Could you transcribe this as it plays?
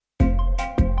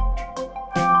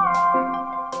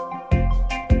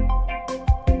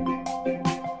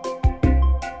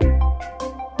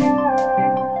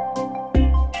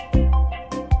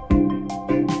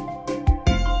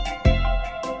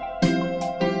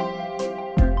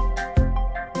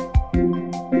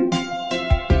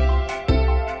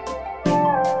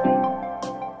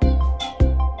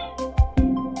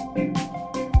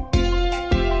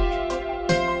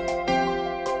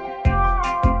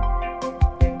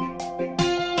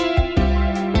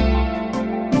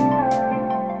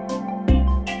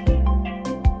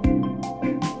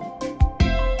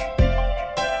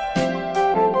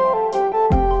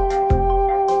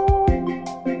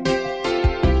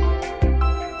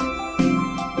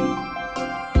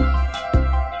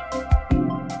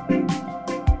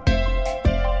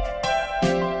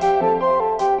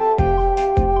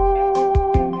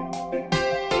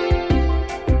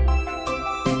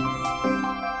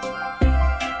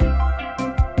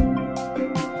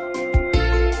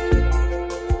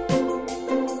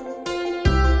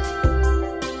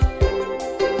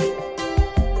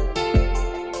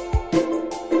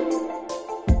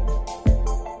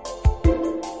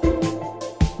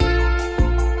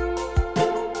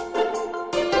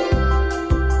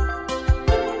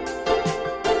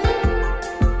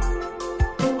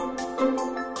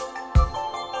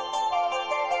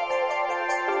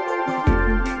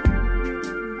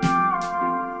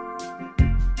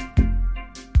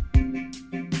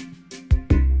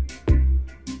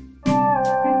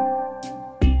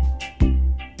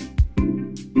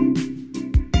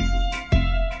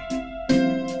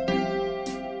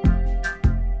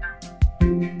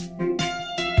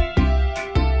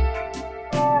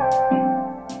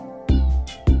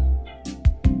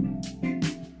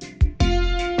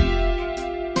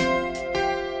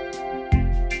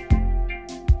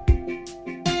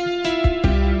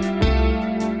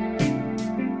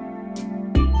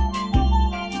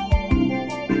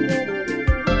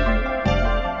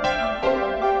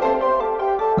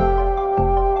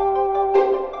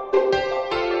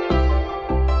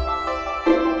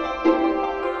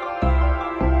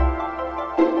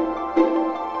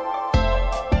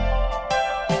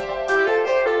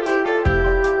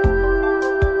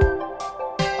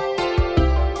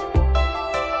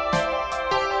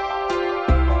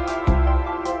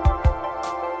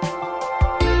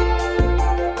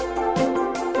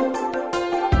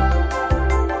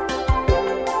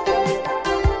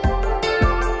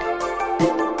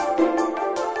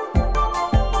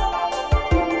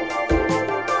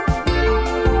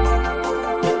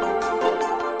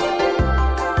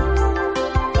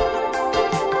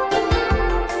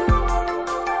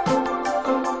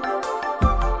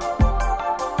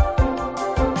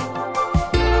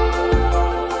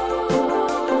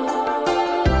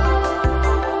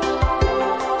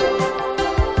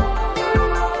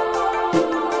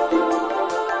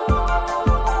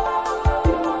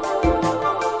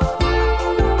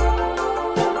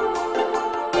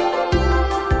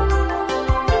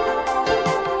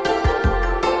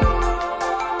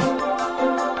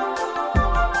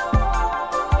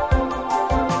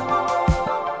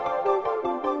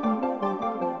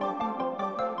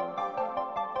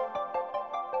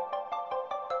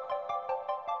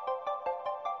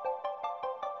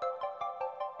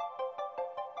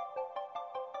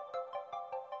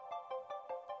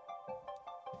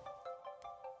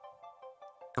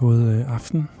God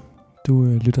aften. Du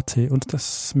lytter til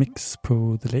Onsdagsmix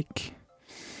på The Lake.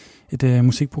 Et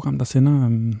musikprogram, der sender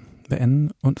hver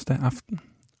anden onsdag aften.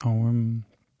 Og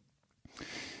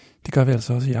det gør vi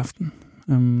altså også i aften.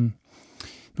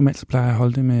 Normalt så plejer jeg at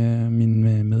holde det med min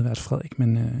medvært Frederik,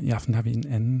 men i aften har vi en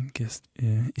anden gæst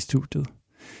i studiet.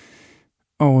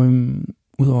 Og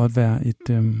udover at være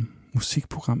et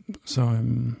musikprogram, så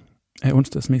er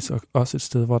Onsdagsmix også et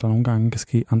sted, hvor der nogle gange kan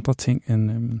ske andre ting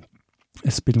end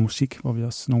at spille musik, hvor vi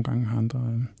også nogle gange har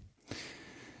andre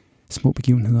små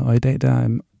begivenheder. Og i dag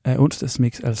der er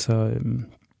Onsdagsmix altså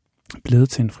blevet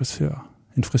til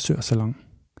en frisørsalon.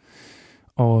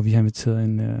 Og vi har inviteret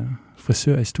en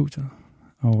frisør i studiet.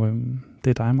 Og det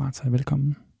er dig, Martha.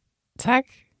 Velkommen. Tak.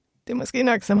 Det er måske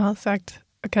nok så meget sagt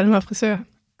at kalde mig frisør.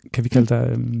 Kan vi kalde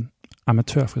dig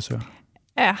amatørfrisør?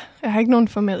 Ja, jeg har ikke nogen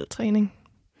formel træning.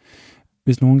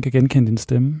 Hvis nogen kan genkende din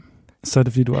stemme, så er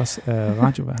det, fordi du også er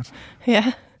radiovært.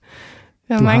 Ja,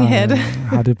 jeg har mange hatte. Du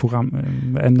har det program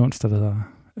hver anden onsdag, der hedder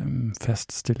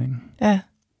Fast Stilling. Ja.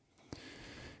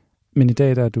 Men i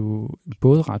dag der er du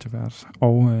både radiovært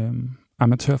og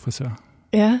amatørfrisør.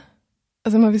 Ja,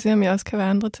 og så må vi se, om jeg også kan være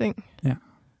andre ting. Ja.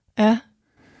 Ja.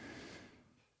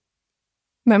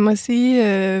 Man må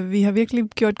sige, vi har virkelig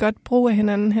gjort godt brug af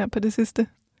hinanden her på det sidste.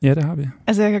 Ja, det har vi.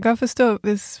 Altså, jeg kan godt forstå,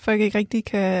 hvis folk ikke rigtig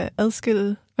kan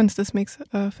adskille Onsdagsmix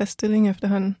og Fast Stilling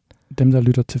efterhånden. Dem, der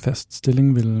lytter til Fast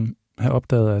Stilling, vil have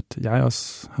opdaget, at jeg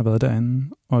også har været derinde,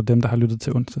 og dem, der har lyttet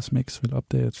til Onsdagsmix, vil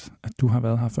opdage, at du har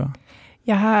været her før.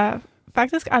 Jeg har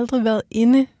faktisk aldrig været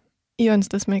inde i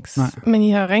Onsdagsmix, men I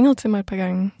har ringet til mig et par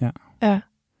gange. Ja. Ja.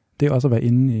 Det er også at være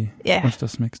inde i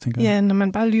Onsdagsmix, tænker jeg. Ja, når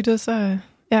man bare lytter, så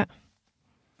ja.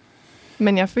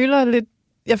 Men jeg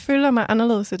føler mig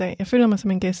anderledes i dag. Jeg føler mig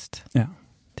som en gæst. Ja.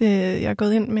 Jeg er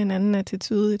gået ind med en anden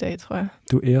attitude i dag, tror jeg.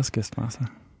 Du er æresgæst, Martha.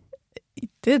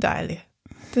 Det er dejligt.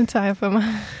 Den tager jeg for mig.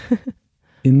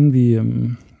 Inden vi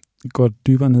går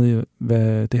dybere ned i,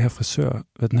 hvad den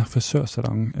her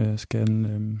frisørsalon skal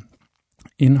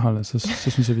indeholde, så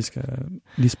synes jeg, vi skal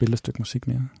lige spille et stykke musik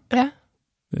mere. Ja.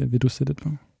 Vil du sætte det på?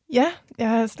 Ja, jeg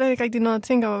har slet ikke rigtig noget at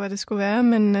tænke over, hvad det skulle være,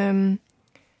 men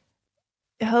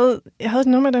jeg havde et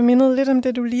nummer, der mindede lidt om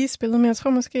det, du lige spillede, men jeg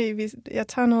tror måske, jeg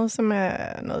tager noget, som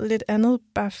er noget lidt andet,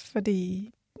 bare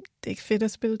fordi det er ikke fedt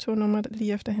at spille 2 numre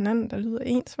lige efter hinanden, der lyder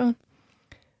ens, vel?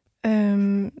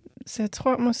 Så jeg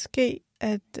tror måske,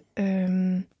 at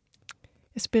jeg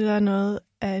spiller noget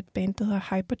af et band, der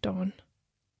hedder Hyperdawn.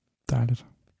 Dejligt.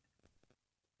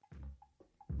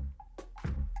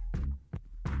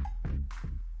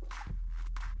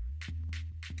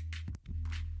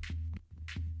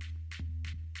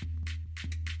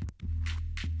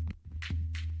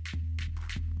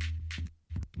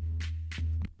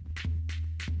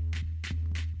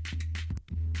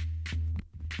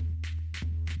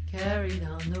 Carried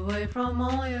on the way from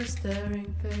all your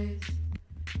staring face.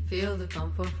 Feel the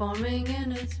comfort forming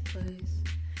in its place.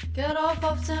 Get off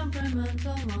of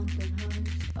temperamental mountain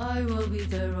heights. I will be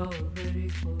there already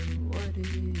for what it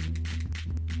is.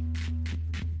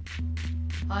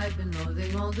 I've been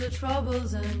loathing all the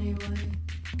troubles anyway.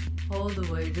 All the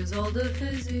wages, all the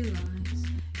fizzy lines.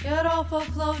 Get off of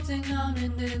floating down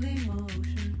in daily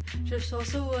motion. Just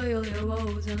toss away all your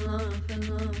woes and laugh and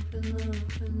laugh and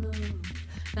laugh and laugh.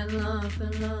 And laugh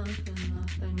and laugh and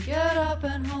laugh and get up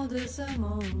and hold this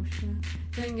emotion.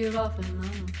 Then give up and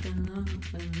laugh and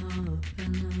laugh and laugh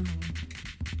and laugh.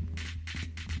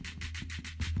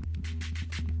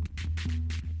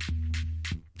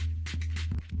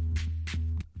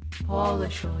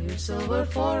 Polish all your silver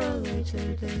for a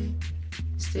later day.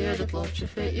 Steer the boat to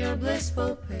fit your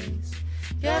blissful pace.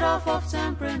 Get off of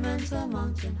temperamental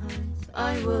mountain heights.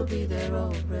 I will be there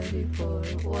already for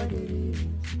what it is.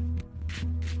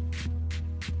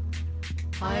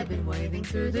 I've been wading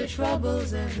through the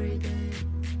troubles every day.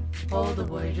 All the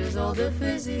wages, all the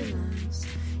fizzy lines.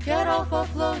 Get off of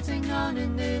floating down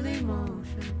in daily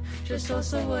motion. Just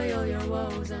toss away all your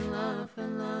woes and laugh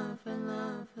and laugh and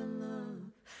laugh and laugh.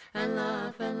 And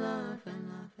laugh and laugh and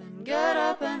laugh. And get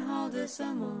up and hold this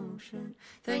emotion.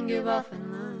 Then give up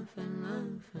and laugh and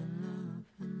laugh and laugh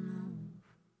and laugh.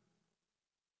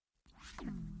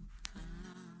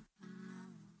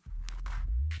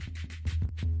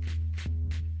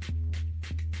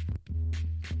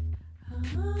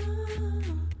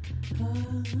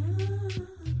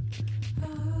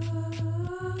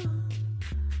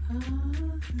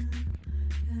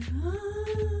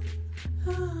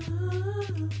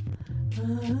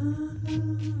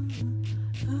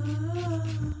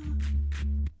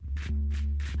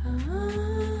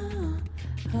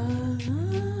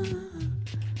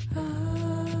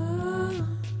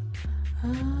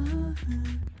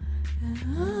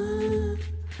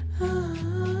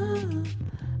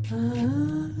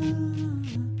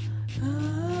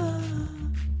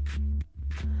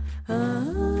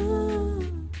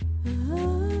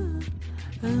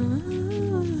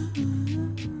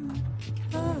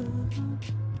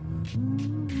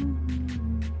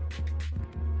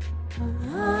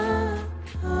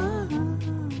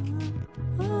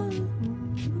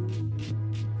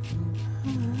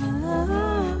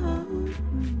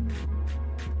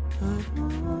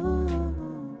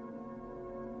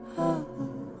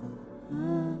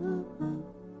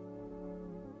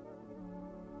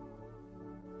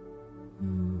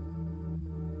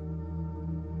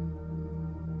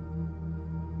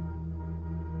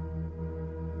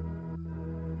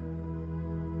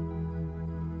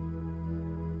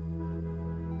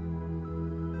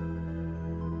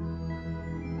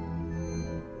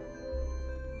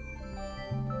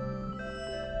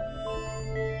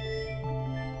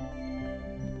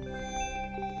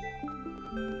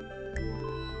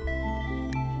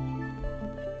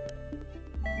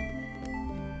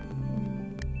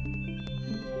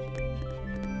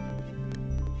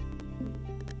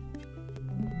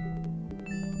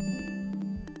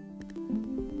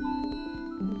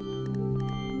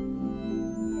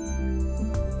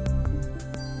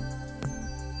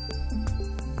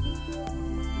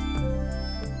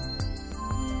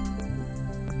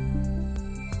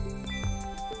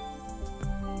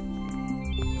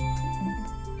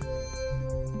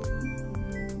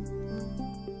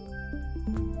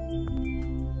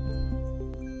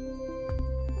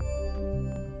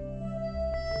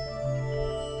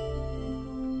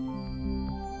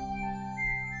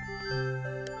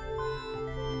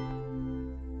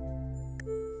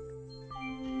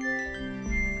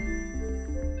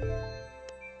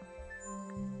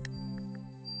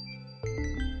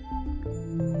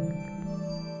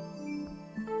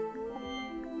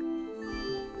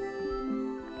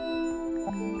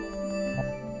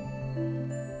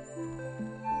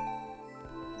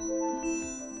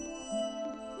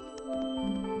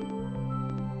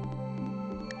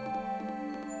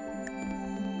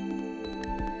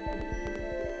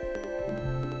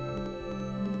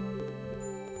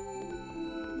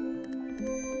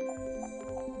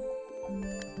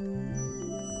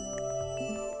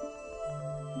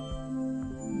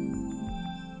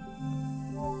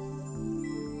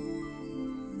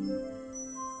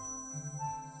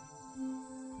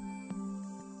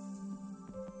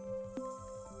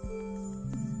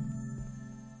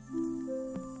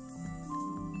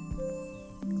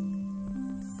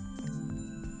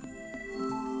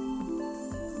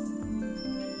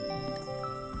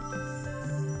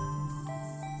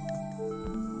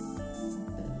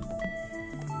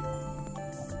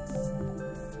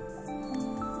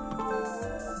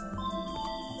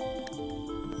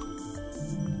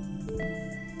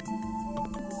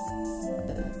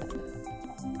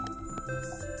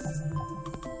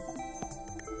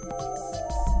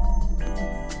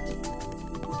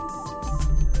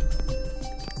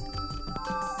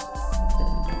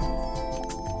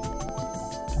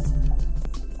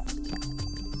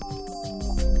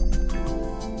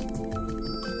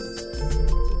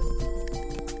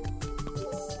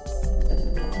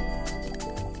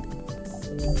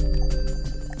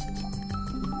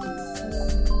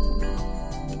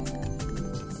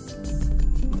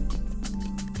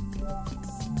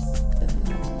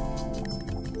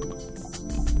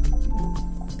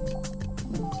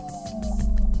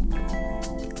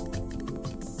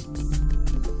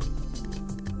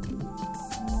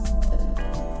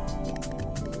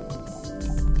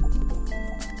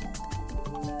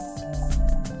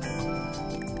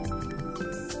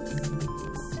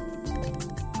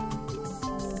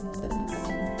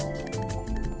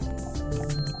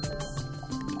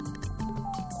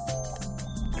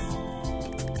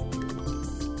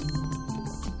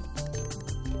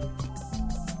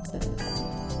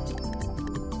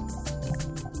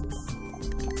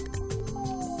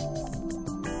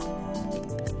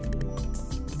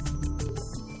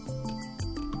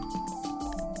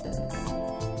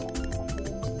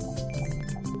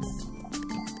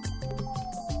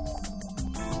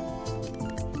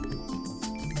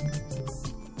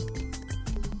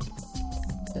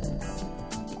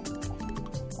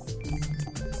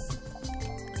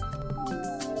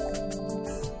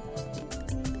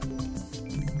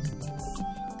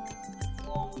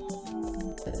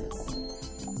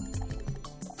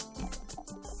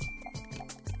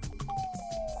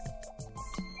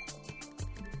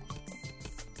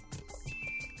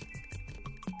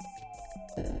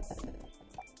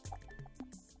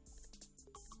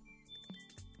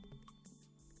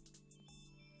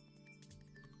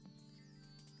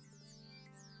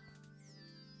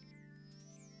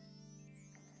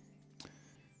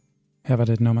 Her var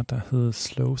det et nummer, der hed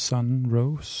Slow Sun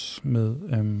Rose, med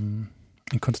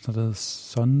en kunstner, der hed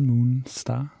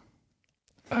Sunmoonstar.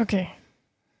 Okay.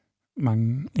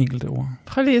 Mange enkelte ord.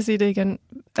 Prøv lige at sige det igen.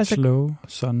 Altså, Slow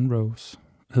Sun Rose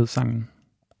hed sangen.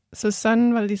 Så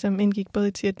Sun var ligesom indgik både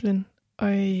i titlen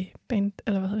og i band,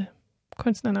 eller hvad hedder det?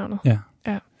 Kunstnernavnet? Ja.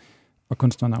 Ja. Og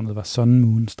kunstnernavnet var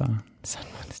Sunmoonstar.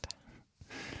 Sunmoonstar.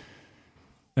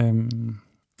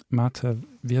 Martha,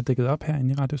 vi har dækket op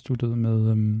herinde i radiostudiet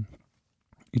med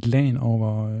et lag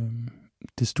over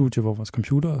det studie, hvor vores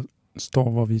computer står,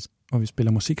 hvor vi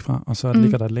spiller musik fra, og så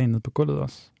ligger der et lag nede på gulvet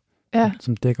også,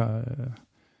 som dækker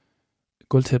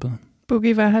gulvtæppet.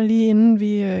 Boogie var her lige inden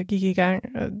vi gik i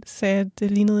gang og sagde, at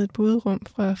det lignede et buderum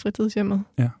fra fritidshjemmet.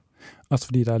 Ja, også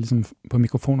fordi der er ligesom på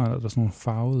mikrofoner, der er sådan nogle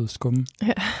farvede skum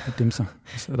af dimser.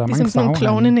 Så der er ligesom mange sådan nogle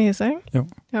klovnenæser, ikke?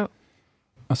 Jo.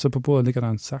 Og så på bordet ligger der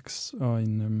en saks og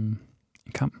en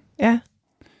kam. Ja.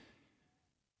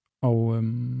 Og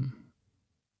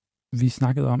vi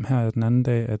snakkede om her den anden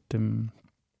dag, at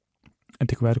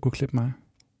det kunne være, at du kunne klippe mig.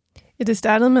 Ja, det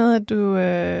startede med, at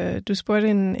du spurgte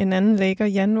en anden lækker,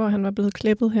 Jan, hvor han var blevet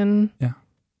klippet henne. Ja.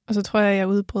 Og så tror jeg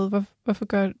udbrød, hvorfor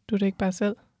gør du det ikke bare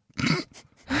selv?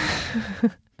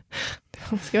 Det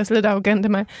var måske også lidt arrogant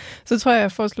af mig. Så tror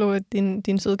jeg foreslog, at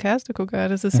din søde kæreste kunne gøre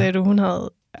det. Så sagde du, hun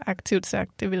havde aktivt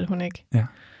sagt, det ville hun ikke. Ja.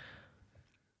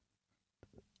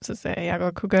 Så sagde jeg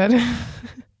godt kunne gøre det.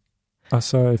 Og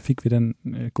så fik vi den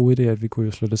gode idé, at vi kunne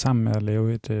jo slå det sammen med at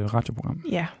lave et radioprogram.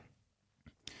 Ja.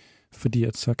 Fordi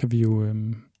at så kan vi jo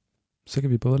så kan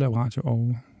vi både lave radio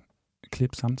og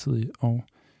klip samtidig, og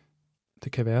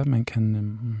det kan være, at man kan,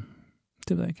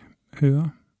 det ved jeg ikke,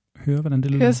 høre hvordan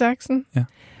det lyder. Høre saksen? Ja.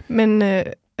 Men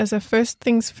altså first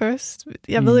things first,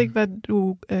 jeg ved ikke, hvad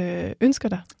du ønsker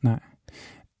dig. Nej.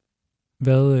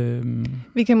 Hvad?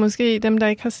 Vi kan måske, dem der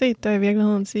ikke har set dig i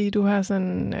virkeligheden, sige, du har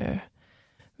sådan,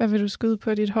 hvad vil du skyde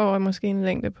på dit hår, og måske en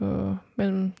længde på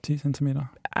mellem 10 cm.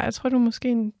 Jeg tror du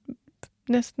måske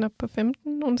næsten op på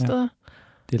 15 nogle steder.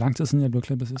 Det er lang tid siden, jeg blev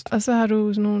klippet sidst. Og så har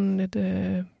du sådan nogle lidt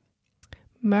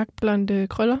mørkblonde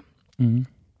krøller. Mm.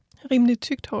 Rimelig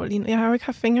tykt hår lige. Jeg har jo ikke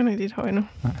haft fingrene i dit hår endnu.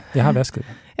 Nej, jeg har vasket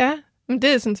det. Ja, men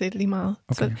det er sådan set lige meget.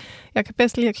 Okay. Så jeg kan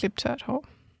bedst lide at klippe tørt hår.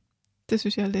 Det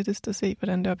synes jeg er lettest at se,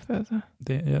 hvordan det opfører sig.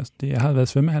 Jeg har været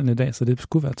i svømmehallen i dag, så det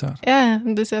skulle være tørt. Ja,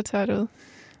 men det ser tørt ud.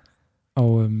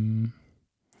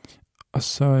 Og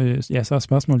så, så er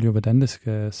spørgsmålet jo, hvordan det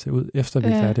skal se ud, efter vi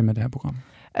er færdige med det her program.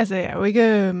 Altså, jeg er jo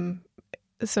ikke,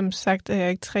 som sagt, er jeg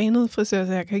ikke trænet frisør,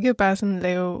 så jeg kan ikke bare sådan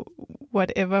lave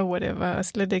whatever, og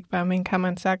slet ikke bare med en kammer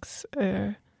en saks.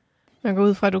 Man går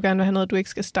ud fra, at du gerne vil have noget, du ikke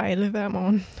skal style hver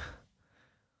morgen.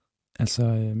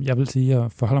 Altså, jeg vil sige, at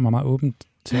jeg forholder mig meget åbent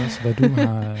til os, hvad du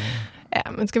har...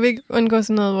 Ja, men skal vi ikke undgå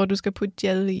sådan noget, hvor du skal putte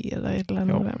gel i, eller et eller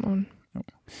andet hver morgen? Jo.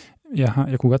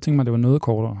 Jeg kunne godt tænke mig, at det var noget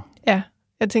kortere. Ja,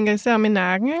 jeg tænker især med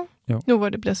nakken, ikke? Jo. Nu hvor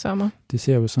det bliver sommer. Det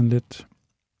ser jo sådan lidt...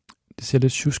 Det ser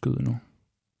lidt tjusket ud nu.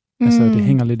 Altså, det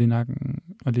hænger lidt i nakken,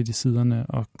 og lidt i siderne,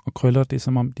 og krøller, det er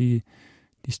som om, de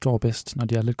står bedst, når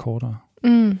de er lidt kortere.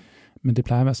 Mm. Men det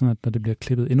plejer at være sådan, at når det bliver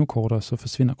klippet endnu kortere, så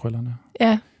forsvinder krøllerne.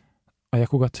 Ja. Og jeg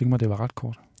kunne godt tænke mig, at det var ret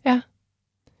kort. Ja.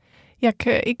 Jeg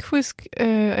kan ikke huske,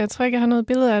 jeg tror ikke, jeg har noget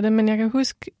billede af det, men jeg kan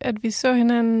huske, at vi så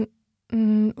hinanden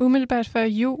umiddelbart før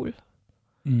jul,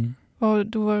 hvor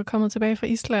du var kommet tilbage fra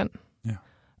Island. Ja.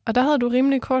 Og der havde du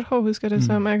rimelig kort hår, husker det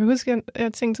som. Og jeg kan huske, at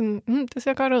jeg tænkte sådan, det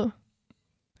ser godt ud.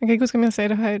 Jeg kan ikke huske, om jeg sagde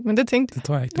det højt, men det tænkte jeg. Det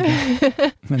tror jeg ikke, det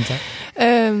kan. Men tak.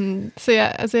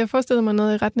 Så jeg forestillede mig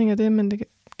noget i retning af det, men det kan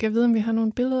jeg vide, om vi har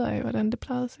nogle billeder af, hvordan det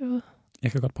plejede at se ud.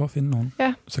 Jeg kan godt prøve at finde nogen.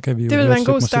 Ja. Så kan vi jo det vil være en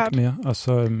god musik start. mere, og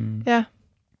så,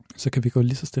 så kan vi gå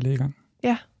lige så stille i gang.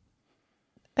 Ja.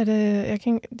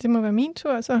 Det må være min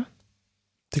tur, så.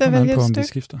 Det kommer an på, om vi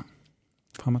skifter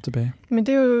frem og tilbage. Men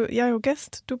jeg er jo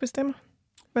gæst. Du bestemmer,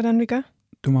 hvordan vi gør.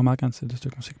 Du må meget gerne sætte et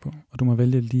stykke musik på, og du må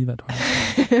vælge lige, hvad du har.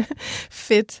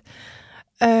 Fedt.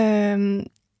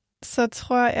 Så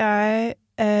tror jeg,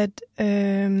 at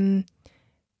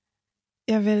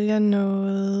jeg vælger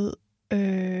noget,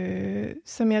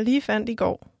 som jeg lige fandt i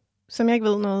går, som jeg ikke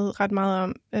ved noget ret meget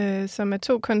om, som er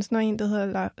 2 kunstnere, en der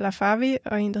hedder La Favi,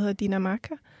 og en der hedder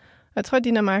Dinamarca. Og jeg tror,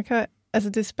 Dinamarca, altså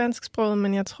det er spansksproget,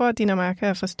 men jeg tror, Dinamarca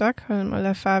er fra Stockholm, og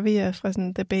La Favi er fra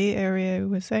sådan The Bay Area i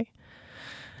USA.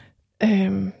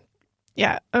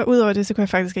 Ja, og udover det, så kunne jeg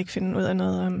faktisk ikke finde ud af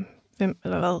noget om hvem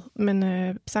eller hvad,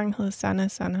 men sangen hedder Sana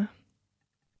Sana.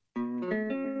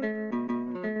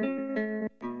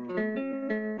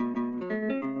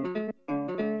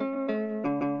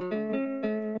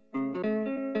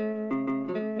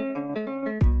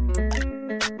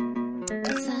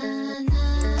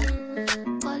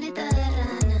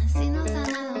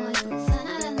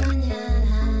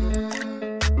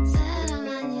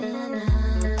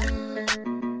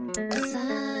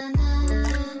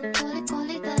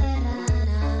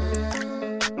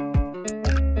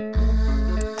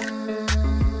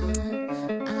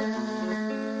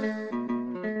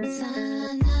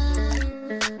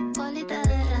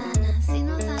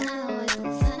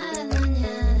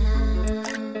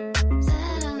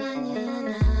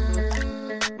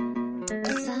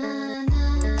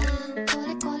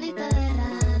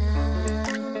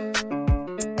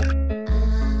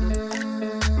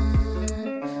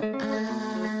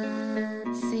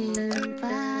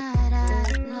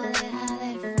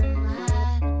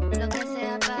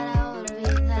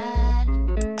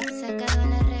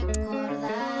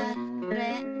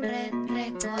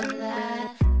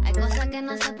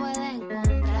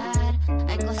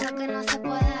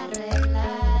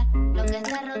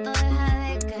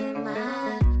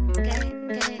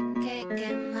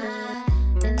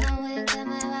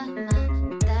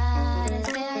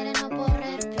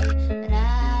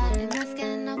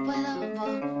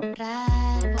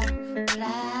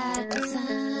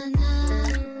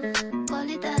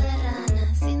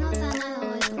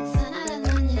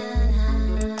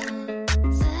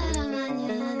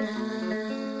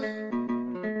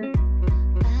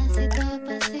 Pasito a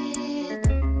pasito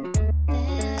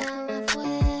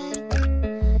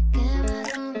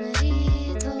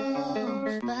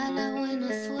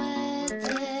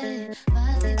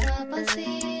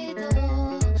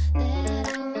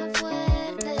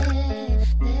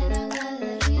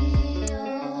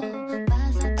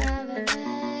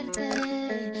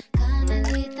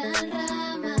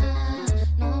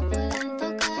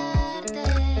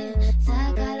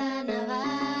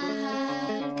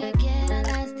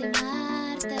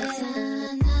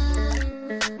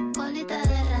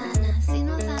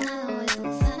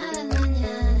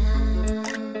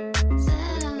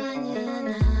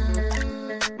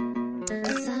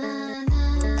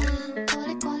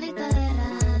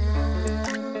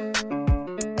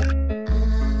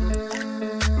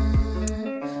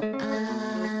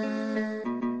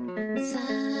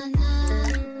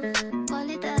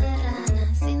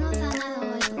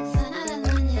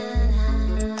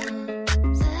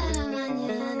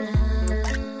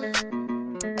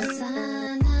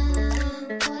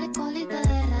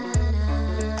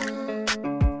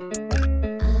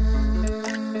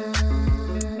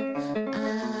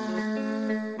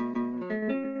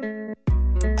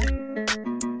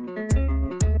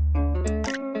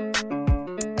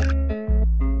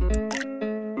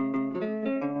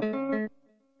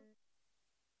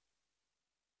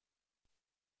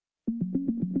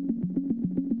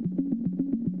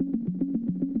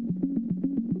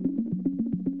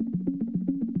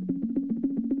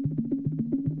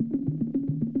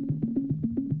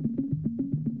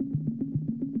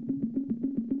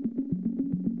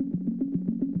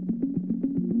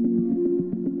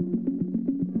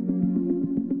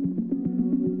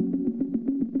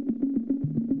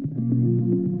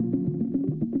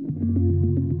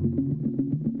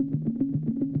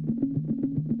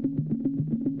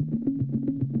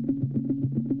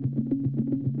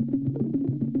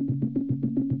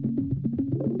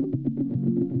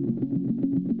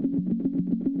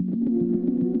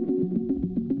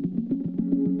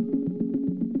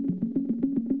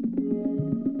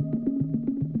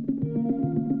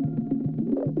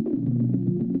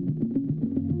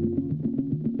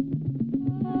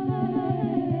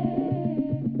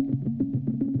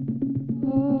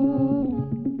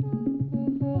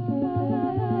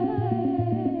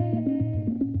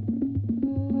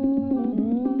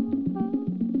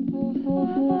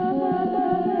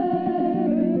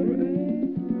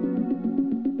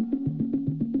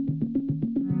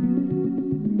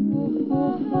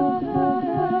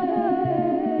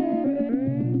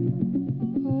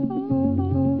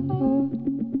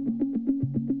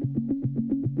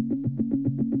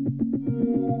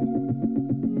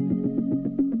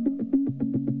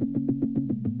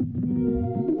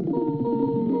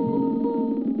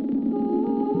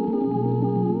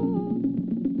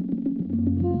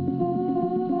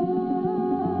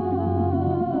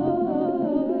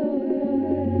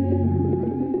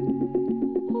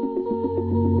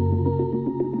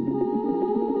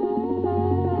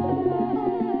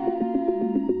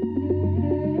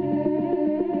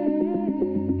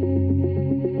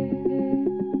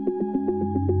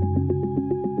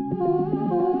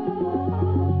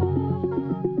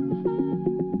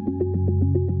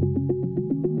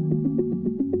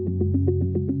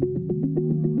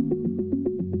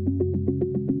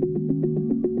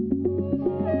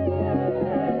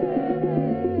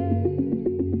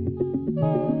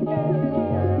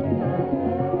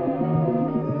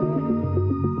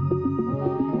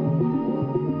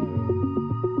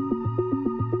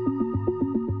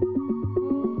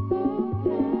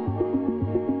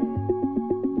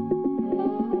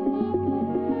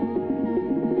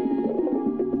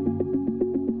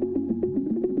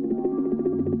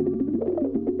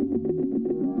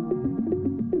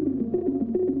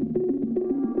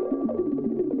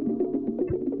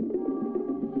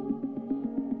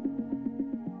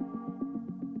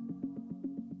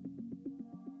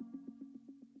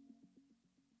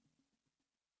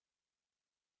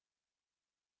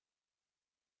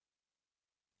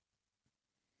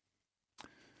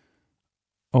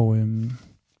Og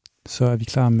så er vi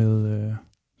klar med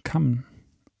kammen.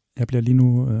 Jeg bliver lige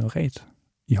nu ret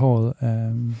i håret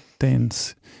af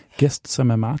dagens gæst, som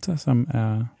er Martha, som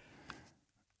er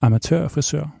amatør,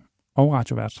 frisør og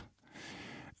radiovært.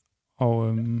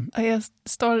 Og jeg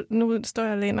står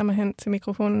jeg og læner mig hen til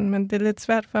mikrofonen, men det er lidt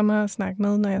svært for mig at snakke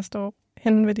med, når jeg står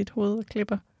hen ved dit hoved og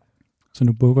klipper. Så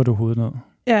nu bukker du hovedet ned?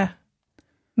 Ja,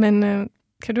 men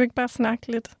kan du ikke bare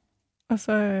snakke lidt, og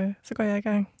så går jeg i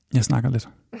gang? Jeg snakker lidt.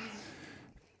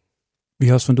 Vi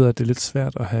har også fundet ud af, at det er lidt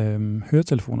svært at have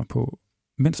høretelefoner på,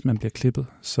 mens man bliver klippet.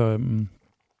 Så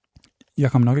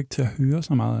jeg kommer nok ikke til at høre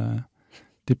så meget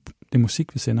af det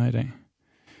musik, vi sender i dag.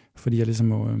 Fordi jeg ligesom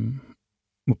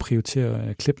må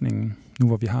prioritere klipningen, nu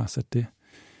hvor vi har sat det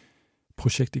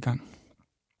projekt i gang.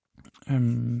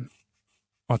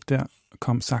 Og der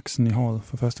kom saksen i håret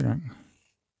for første gang.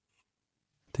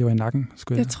 Det var i nakken.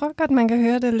 Jeg tror godt, man kan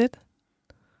høre det lidt.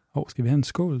 Skal vi have en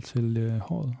skål til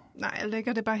håret? Nej, jeg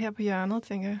lægger det bare her på hjørnet,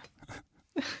 tænker jeg.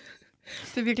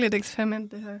 Det er virkelig et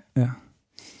eksperiment, det her. Ja.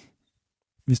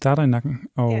 Vi starter i nakken,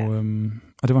 og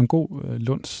det var en god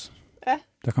luns,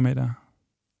 der kom af der.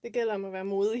 Det gælder om at være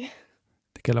modig.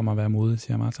 Det gælder om at være modig,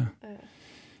 siger Martha.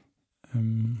 Ja.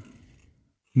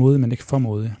 Modig, men ikke for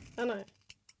modig. Nej.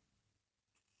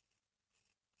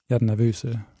 Jeg er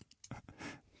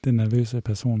den nervøse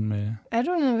person med... Er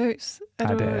du nervøs?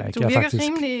 Nej, det er jeg ikke. Du virker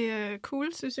rimelig cool,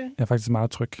 synes jeg. Jeg er faktisk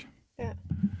meget tryg.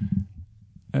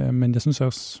 Ja. Men jeg synes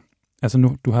også... Altså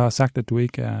nu, du har sagt, at du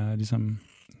ikke er ligesom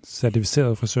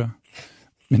certificeret frisør.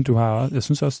 Men jeg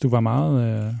synes også, du var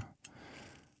meget...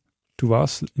 Du var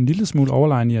også en lille smule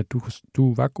overlegen i, at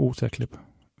du var god til at klippe,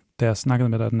 da jeg snakkede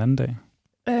med dig den anden dag.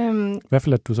 I hvert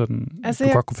fald, at du sådan, du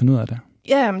godt kunne finde ud af det.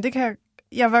 Ja, men det kan jeg.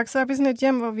 Jeg voksede op i sådan et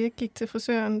hjem, hvor vi ikke gik til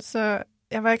frisøren, så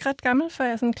jeg var ikke ret gammel, før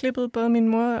jeg sådan klippede både min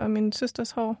mor og min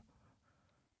søsters hår.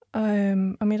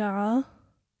 Og mit eget.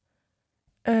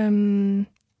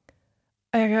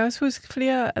 Og jeg kan også huske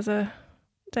flere, altså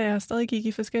da jeg stadig gik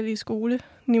i forskellige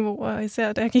skoleniveauer, og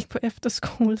især da jeg gik på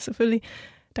efterskole selvfølgelig,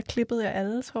 der klippede jeg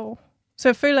alles hår. Så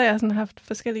jeg føler, at jeg sådan har haft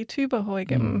forskellige typer hår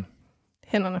igennem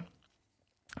hænderne.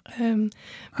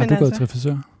 Har du gået til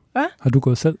frisør? Hvad? Har du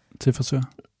gået selv til frisør?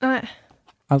 Nej.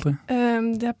 Aldrig?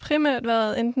 Det har primært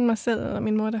været enten mig selv eller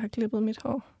min mor, der har klippet mit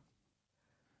hår.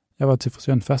 Jeg var til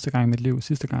frisøren første gang i mit liv,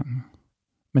 sidste gang.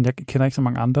 Men jeg kender ikke så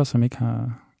mange andre, som ikke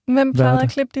har... Hvem plejede at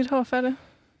klippe dit hår for det?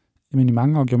 Jamen i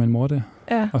mange år gjorde min mor det.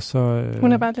 Ja, og så,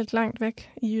 hun er bare lidt langt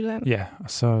væk i Jylland. Ja,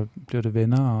 og så blev det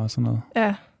venner og sådan noget.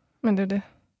 Ja, men det er det.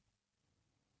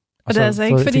 Og det er altså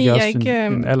ikke, fordi jeg ikke...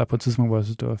 en alder på et tidspunkt, hvor jeg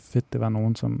synes, det var fedt. Det var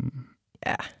nogen,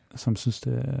 som synes,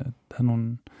 det havde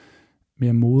nogle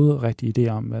mere moderigtige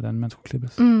idéer om, hvordan man skulle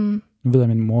klippes. Nu ved jeg, at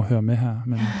min mor hører med her,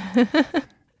 men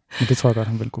det tror jeg godt,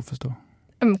 hun vil kunne forstå.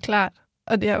 Jamen, klart.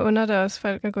 Og jeg under det også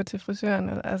folk at gå til frisøren.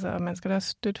 Altså, og man skal da også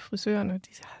støtte frisørerne.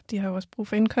 De har jo også brug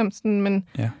for indkomsten, men...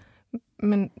 Ja.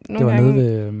 Men nogle det var gange...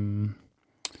 nede ved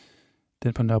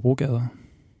den på Nørrebrogade.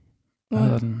 Hvad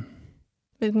hedder den?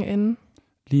 Hvilken ende?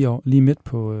 Lige midt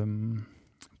på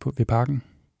ved parken.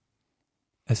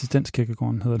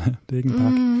 Assistenskirkegården hedder det. Det er ikke en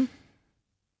park.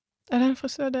 Er der en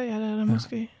frisør der? Ja, der er der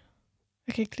måske.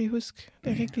 Jeg kan ikke lige huske.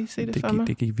 Jeg kan ikke lige se det for mig.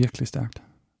 Det gik virkelig stærkt.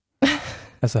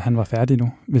 Altså, han var færdig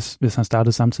nu, hvis han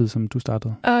startede samtidig, som du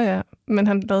startede. Ja, men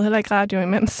han lavede heller ikke radio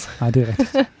imens. Nej, det er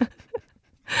rigtigt.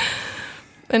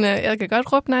 Men jeg kan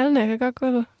godt råbe neglene. Jeg kan godt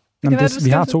gå... Vi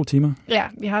har 2 timer. Ja,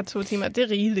 vi har 2 timer. Det er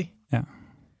rigeligt. Ja.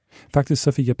 Faktisk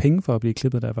så fik jeg penge for at blive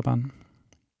klippet, da jeg var barn.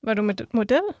 Var du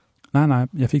model? Nej.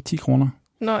 Jeg fik 10 kroner.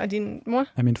 Nå, af din mor?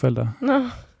 Af mine forældre. Nå.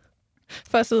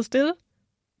 For at sidde stille?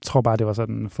 Jeg tror bare, det var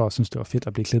sådan, for at synes, det var fedt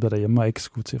at blive klippet derhjemme og ikke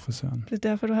skulle til frisøren. Det er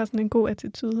derfor, du har sådan en god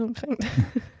attitude omkring det.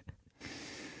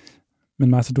 Men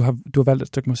Martha, du har valgt et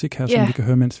stykke musik her, som vi kan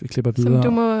høre, mens vi klipper videre.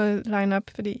 Som du må line op,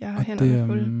 fordi jeg har hænderne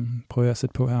fulde. Det prøver jeg at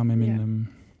sætte på her med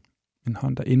min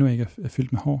hånd, der endnu ikke er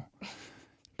fyldt med hår.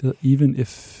 Det hedder Even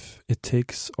If It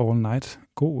Takes All Night.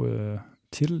 God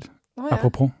titel,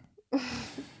 apropos,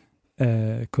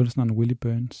 af kunstneren Willie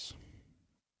Burns.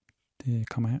 Det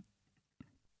kommer her.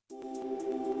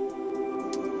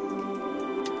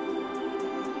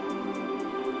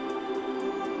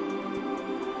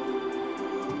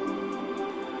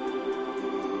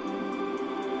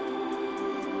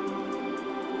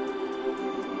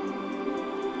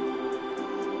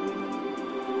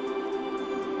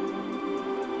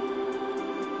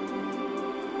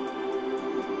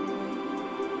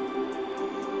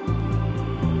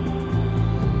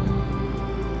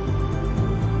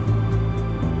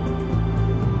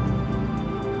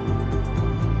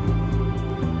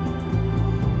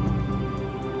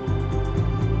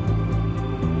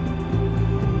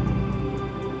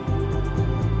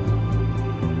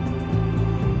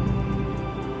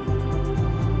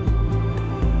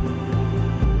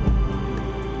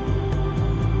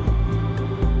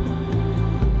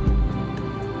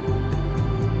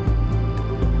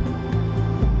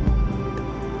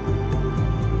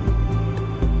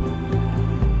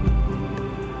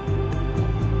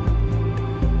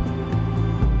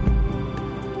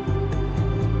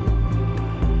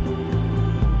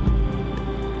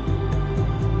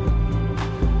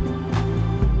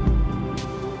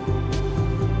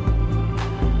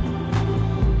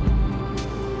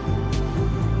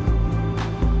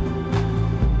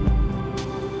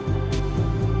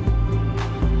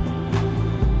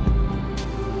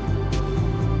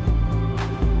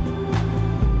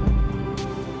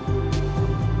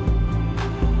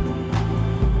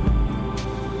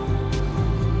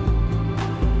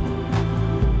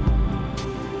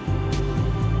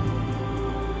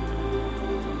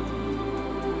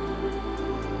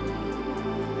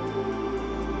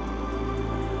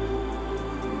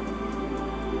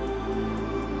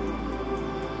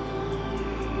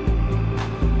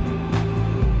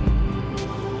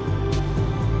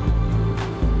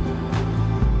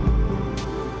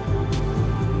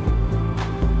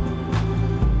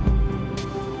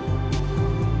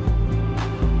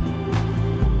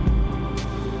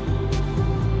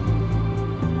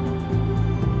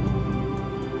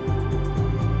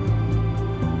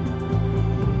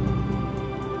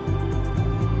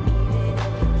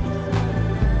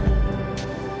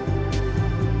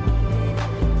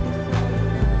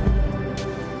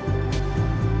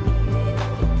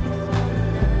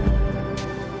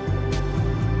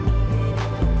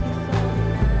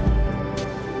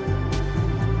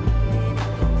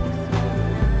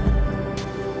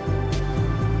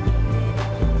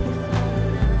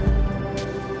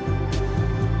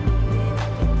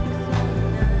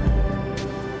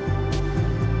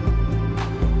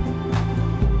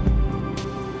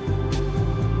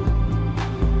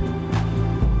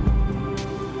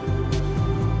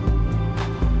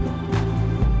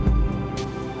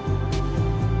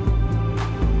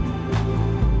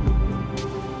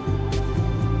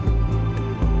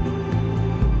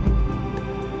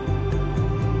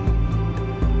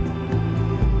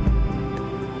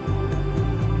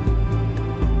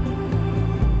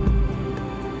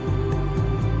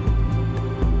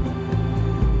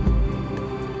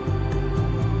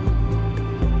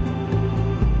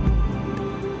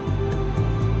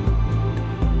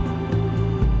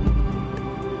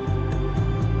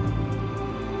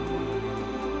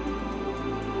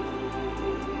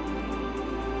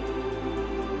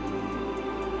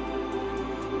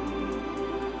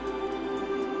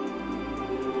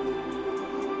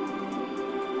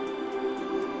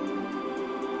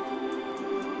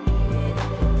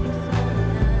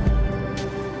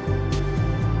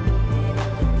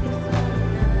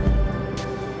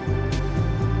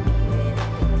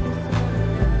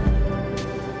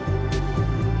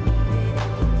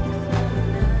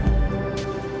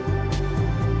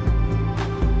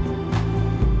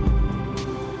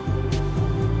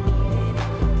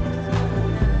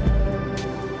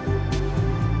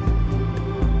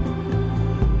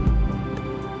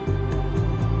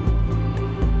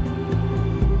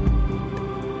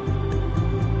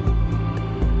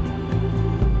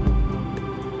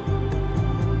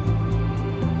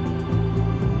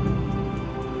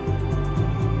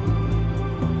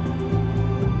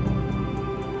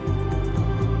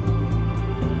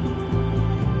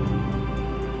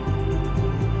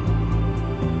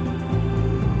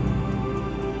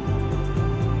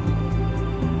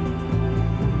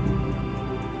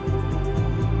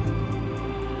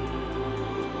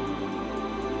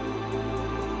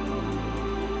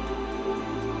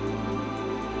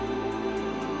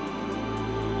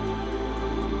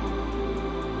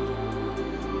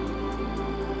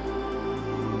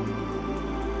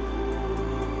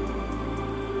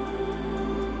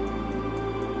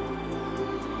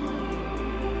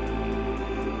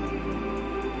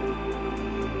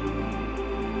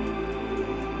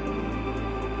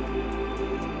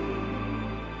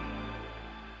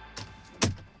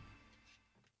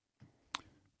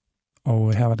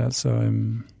 Og her var det altså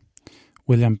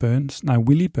Willie Burns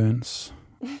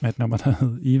med et nummer, der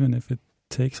hed Even If It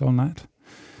Takes All Night.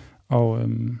 Og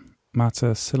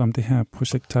Martha, selvom det her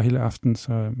projekt tager hele aften,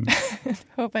 så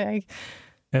håber jeg ikke.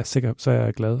 Ja, sikkert, så er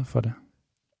jeg glad for det.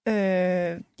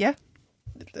 Ja.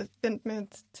 Vent med,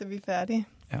 til vi er færdige.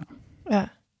 Ja.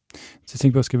 Så jeg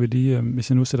tænkte på, skal vi lige, hvis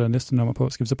jeg nu sætter næste nummer på,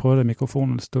 skal vi så prøve at lade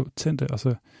mikrofonerne stå tændte, og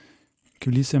så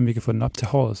kan vi lige se, om vi kan få den op til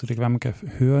håret, så det kan være, man kan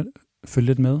følge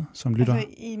lidt med som lytter.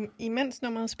 Altså imens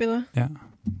nummeret spiller? Ja.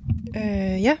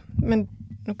 Ja, men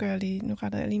nu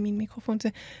retter jeg lige min mikrofon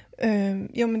til.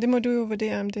 Jo, men det må du jo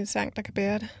vurdere, om det er en sang, der kan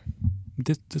bære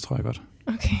det. Det tror jeg godt.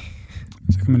 Okay.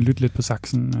 Så kan man lytte lidt på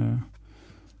saksen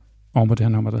over på det her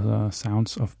nummer, der hedder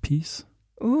Sounds of Peace.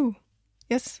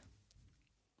 Yes.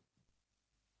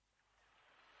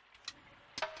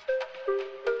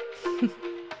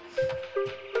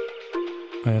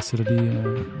 Og jeg sætter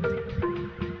lige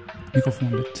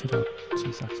mikrofonen lidt tættere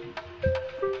til saksen.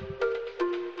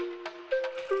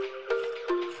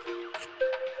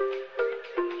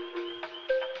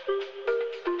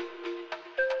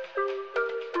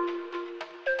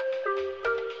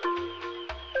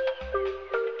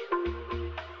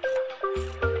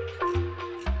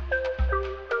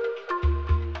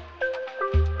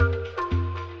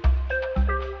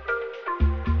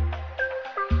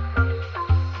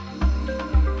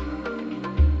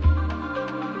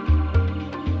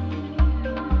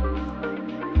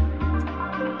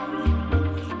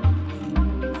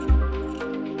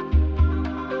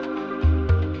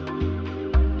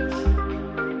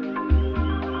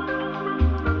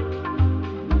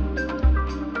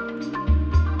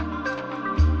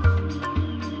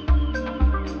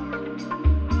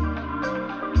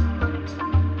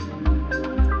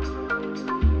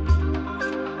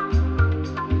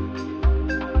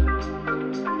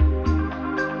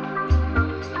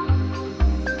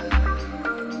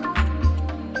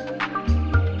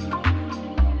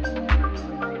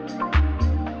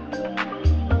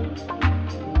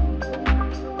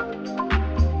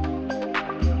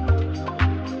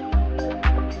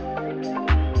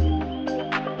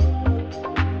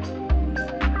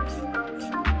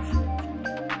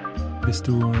 Hvis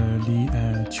du lige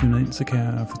er tunet ind, så kan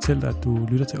jeg fortælle dig, at du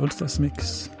lytter til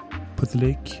Onsdagsmix på The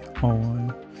Lake.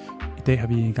 Og i dag har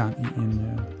vi i gang i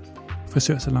en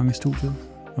frisørsalon i studiet.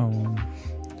 Og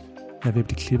jeg er ved at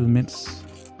blive klippet, mens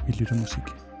vi lytter musik.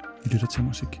 Vi lytter til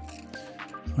musik.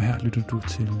 Og her lytter du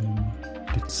til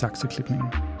lidt sakseklipning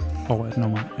over et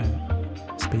nummer af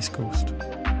Space Ghost.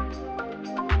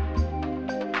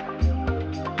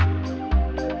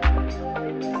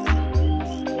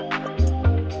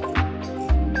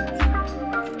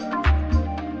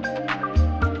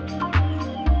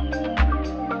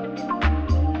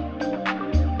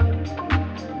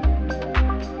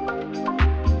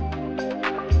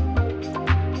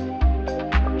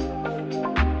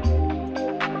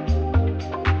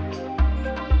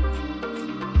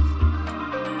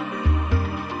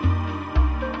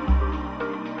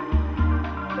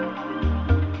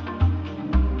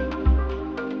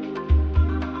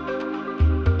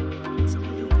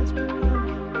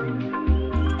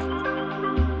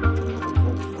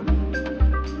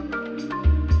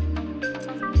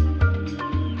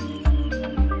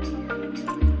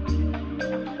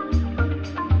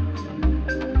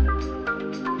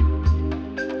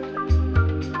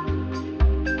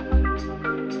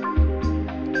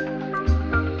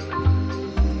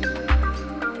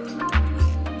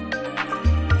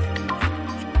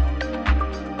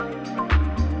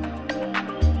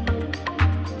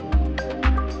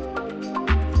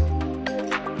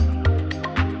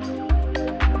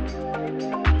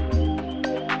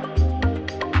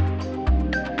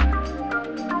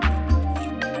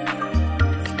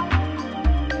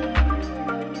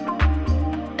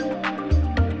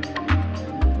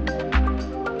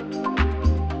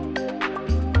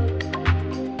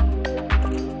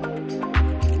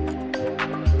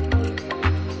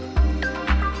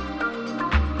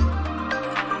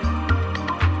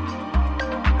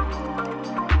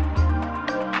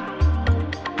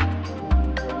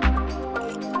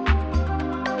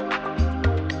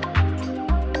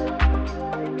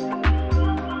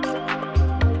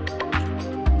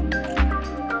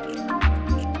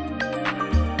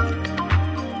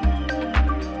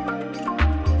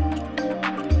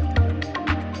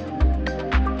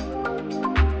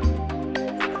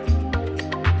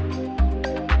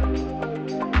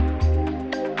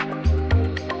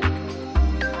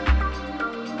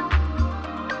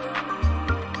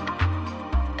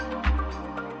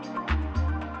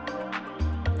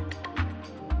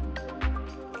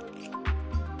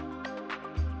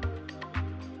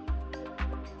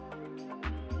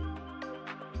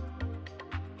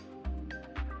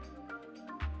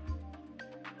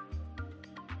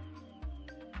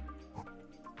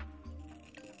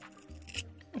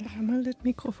 Jeg rammer lidt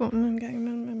mikrofonen en gang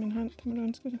imellem med min hånd. Det må du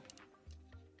undskylde.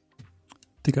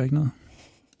 Det gør ikke noget.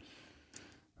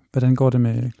 Hvordan går det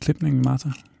med klipningen, Martha?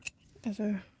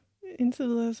 Altså, indtil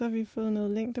videre, så har vi fået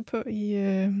noget længde på i...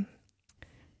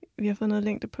 vi har fået noget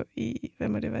længde på i... Hvad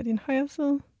må det være? Din højre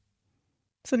side?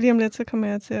 Så lige om lidt, så kommer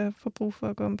jeg til at få brug for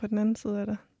at gå om på den anden side af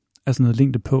dig. Altså noget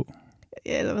længde på?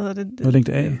 Ja, eller hvad hedder det? Noget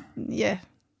længde af? Ja,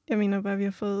 jeg mener bare, at vi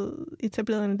har fået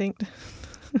etableret en længde.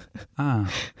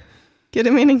 Giver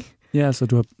det mening? Ja, altså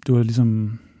du har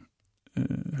ligesom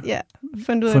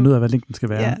fundet ud af, hvad længden skal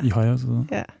være i højre side.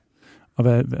 Ja. Og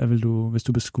hvad vil du, hvis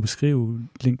du skulle beskrive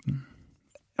længden?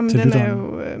 Jamen,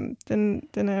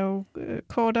 den er jo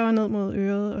kortere ned mod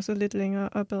øret, og så lidt længere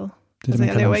opad. Det er det, man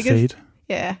kalder en fade.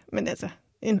 Ja, men altså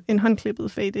en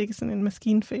håndklippet fade, ikke sådan en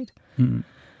maskinfade. Mm.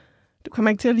 Du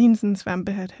kommer ikke til at ligne sådan en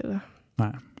svampehat heller.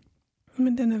 Nej.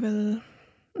 Men den er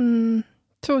vel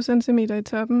 2 centimeter i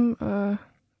toppen, og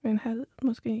en halv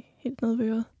måske helt ned ved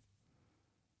øret.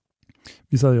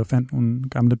 Vi sad jo og fandt nogle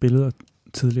gamle billeder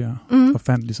tidligere,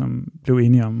 og blev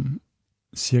enige om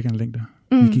cirka en længde,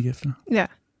 vi gik efter. Ja.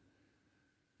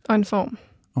 Og en form.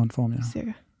 Og en form, ja.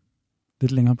 Cirka.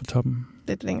 Lidt længere på toppen.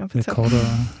 Lidt længere på toppen.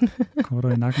 Lidt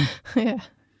kortere i nakken. Ja.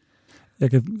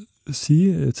 Jeg kan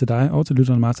sige til dig og til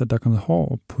lytterne, Martha, at der er kommet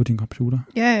hår på din computer.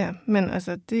 Ja, men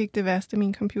altså, det er ikke det værste,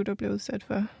 min computer blev udsat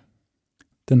for.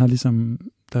 Den har ligesom,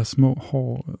 der er små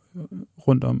hår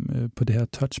rundt om på det her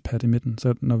touchpad i midten,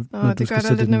 så når du skal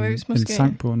sætte en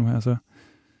sang på nu her, så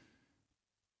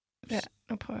ja,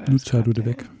 nu prøver jeg. Nu tør du det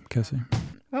væk, kan jeg se.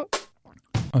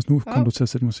 Og nu kommer du til at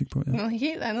sætte musik på. Ja. Noget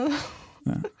helt andet.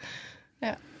 Ja.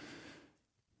 Ja.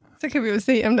 Så kan vi jo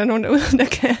se, om der er nogen derude, der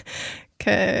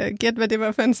kan gætte, hvad det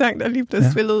var for en sang, der lige blev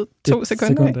spillet 2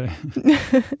 sekunder af.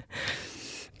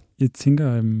 Jeg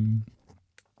tænker,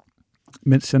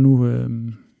 mens jeg nu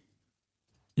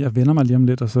jeg vender mig lige om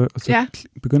lidt, og så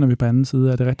begynder vi på anden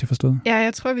side. Er det rigtigt forstået? Ja,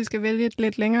 jeg tror, vi skal vælge et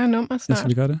lidt længere nummer snart. Ja, skal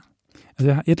vi gøre det? Altså,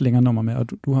 jeg har et længere nummer med, og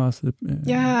du har også...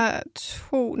 Jeg har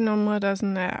 2 numre, der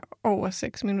sådan er over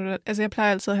 6 minutter. Altså, jeg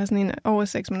plejer altid at have sådan en over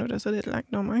 6 minutter, så det er et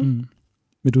langt nummer, ikke? Mm.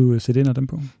 Vil du sætte ind af dem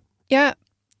på? Ja.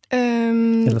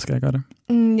 Eller skal jeg gøre det?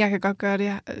 Jeg kan godt gøre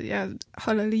det. Jeg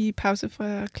holder lige pause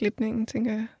fra klipningen,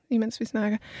 tænker jeg, imens vi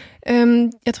snakker.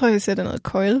 Jeg tror, jeg sætter noget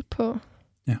Coil på.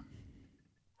 Ja.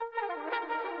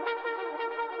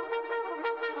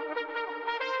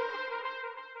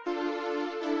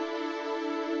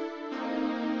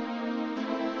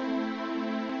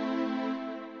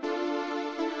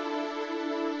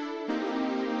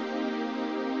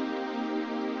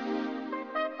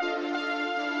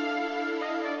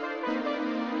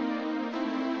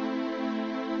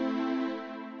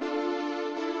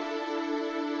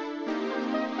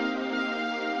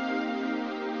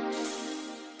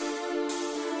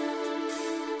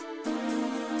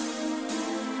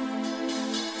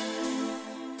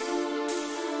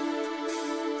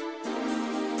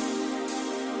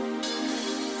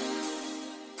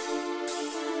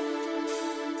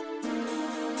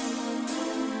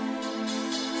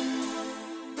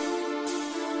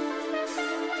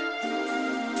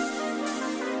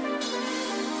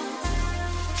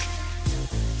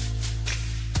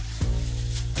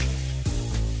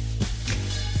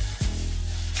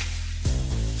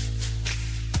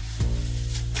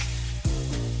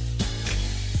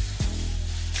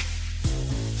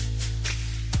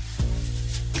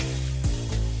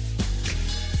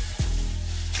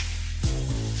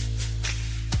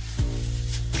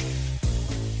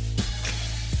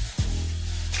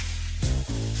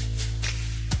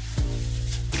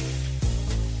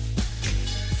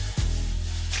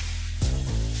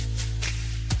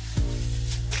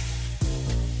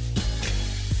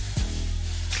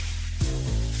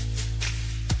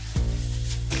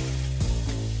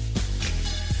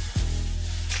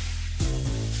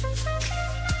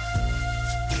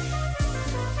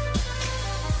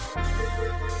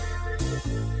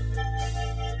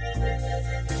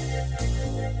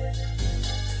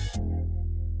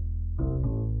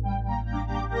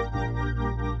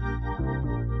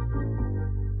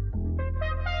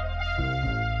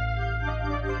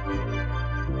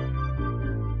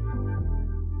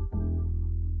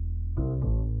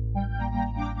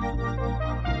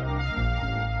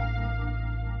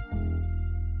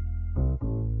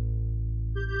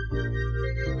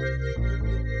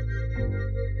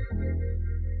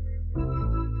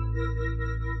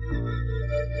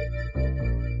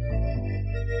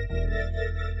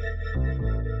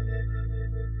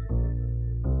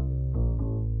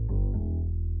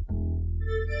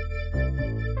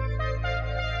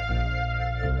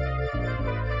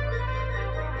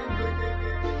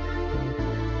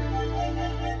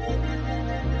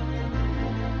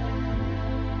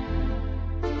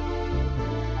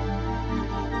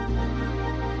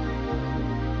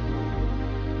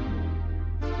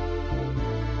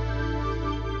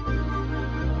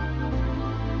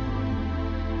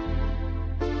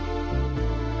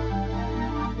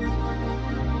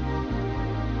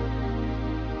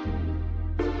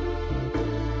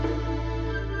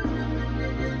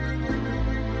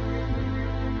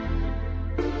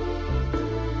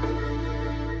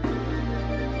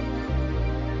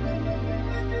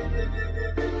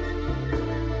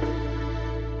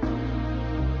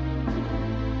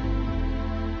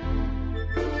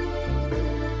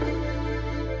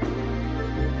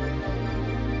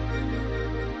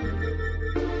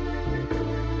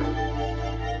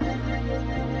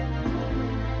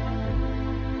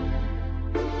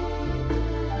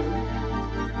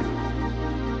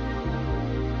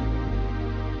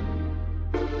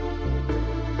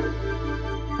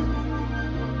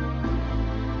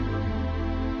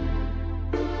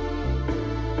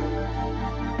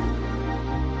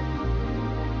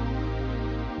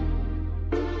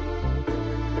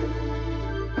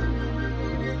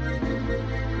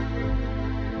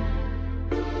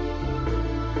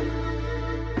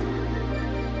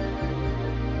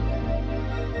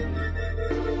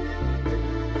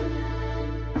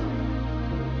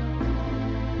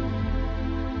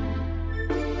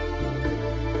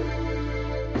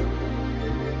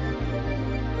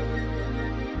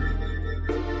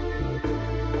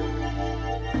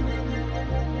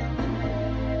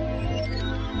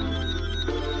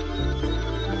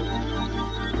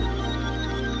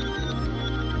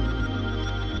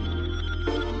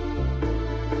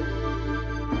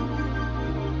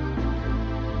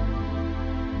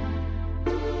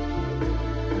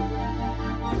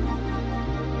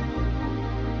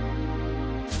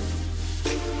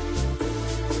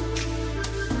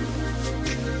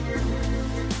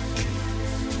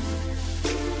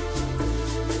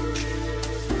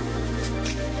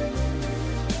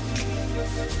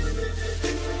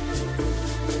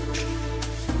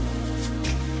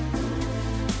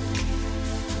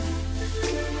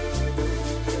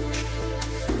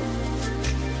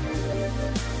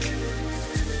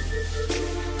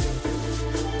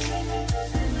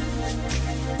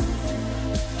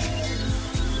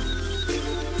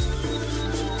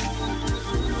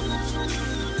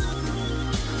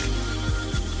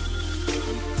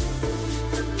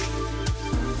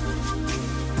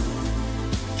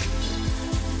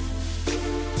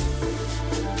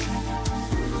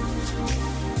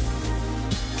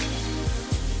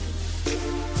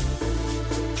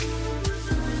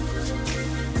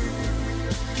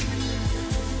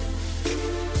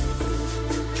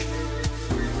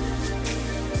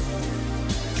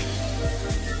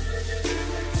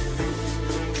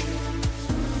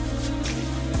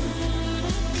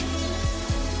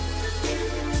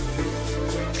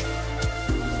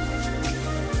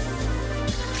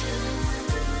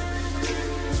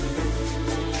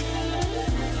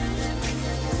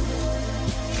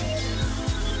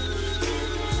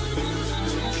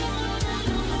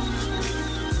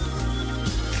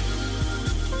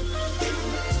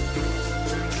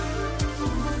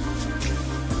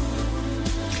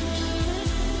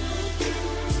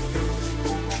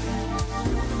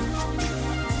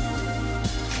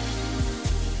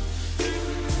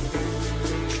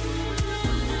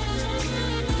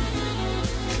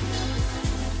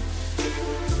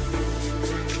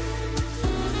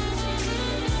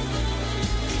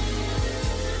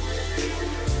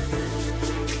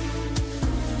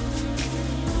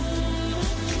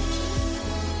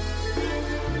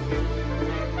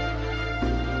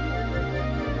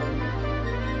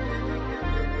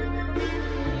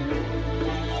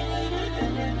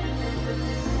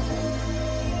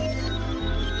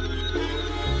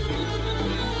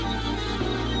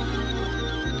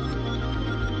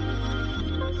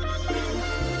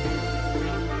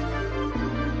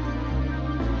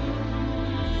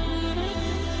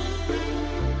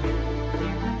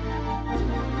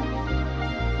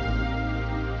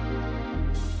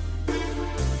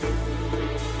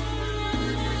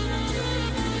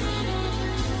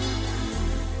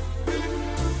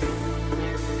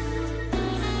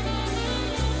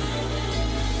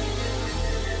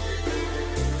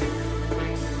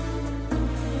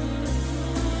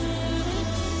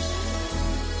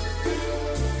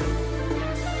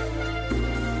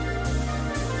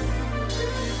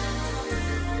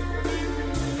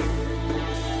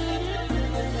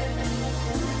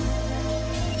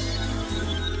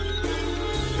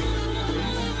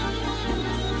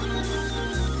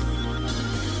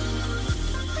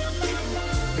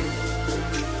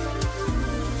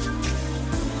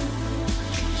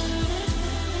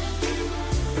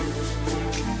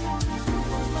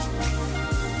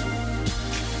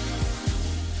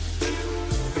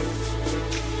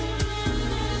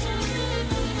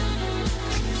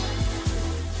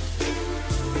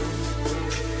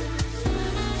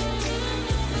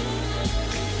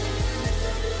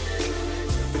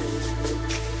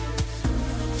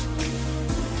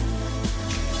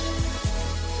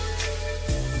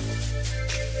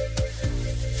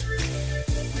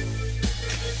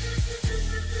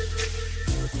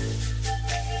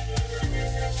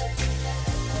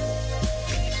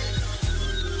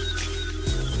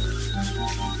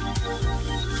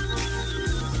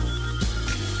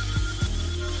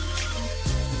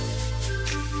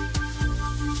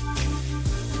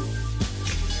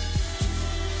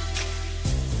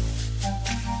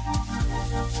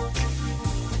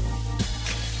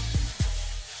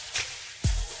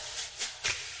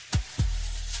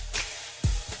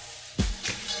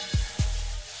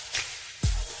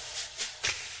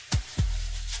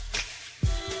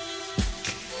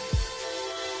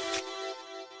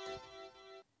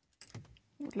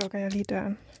 lukker jeg lige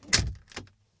døren.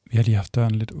 Vi har lige haft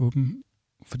døren lidt åben,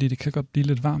 fordi det kan godt blive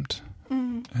lidt varmt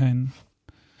herinde.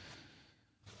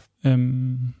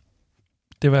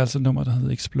 Det var altså et nummer, der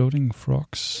hed Exploding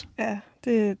Frogs. Ja,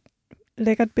 det er et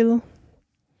lækkert billede.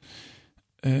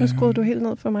 Nu skruede du helt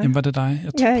ned for mig. Jamen, var det dig?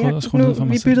 Jeg prøvede at skrue ned for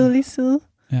mig selv. Vi byttede lige side.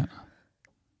 Ja.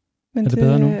 Men er det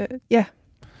bedre nu? Ja.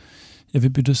 Jeg vil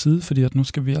bytte side, fordi at nu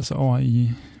skal vi altså over i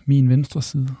min venstre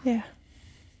side. Ja.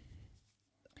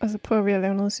 Og så prøver vi at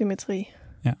lave noget symmetri.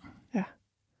 Ja. Ja.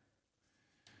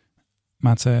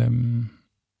 Martha,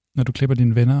 når du klipper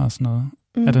dine venner og sådan noget,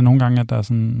 er det nogle gange, at der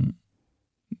sådan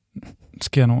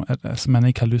sker noget, at altså, man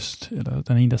ikke har lyst, eller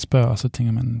der er en, der spørger, og så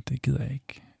tænker man, det gider jeg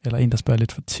ikke. Eller en, der spørger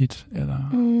lidt for tit, eller...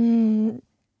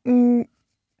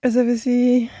 Altså jeg vil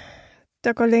sige,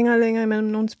 der går længere og længere imellem.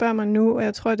 Nogen spørger mig nu, og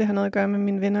jeg tror, det har noget at gøre med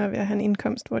mine venner ved at have en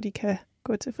indkomst, hvor de kan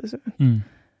gå til frisøren.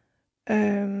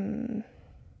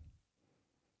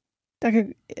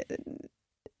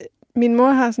 Min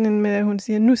mor har sådan en med, at hun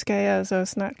siger, nu skal jeg altså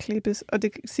snart klippes. Og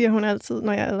det siger hun altid,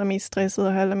 når jeg er allermest stresset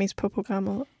og har allermest på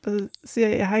programmet. Og så siger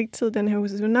jeg har ikke tid den her uge.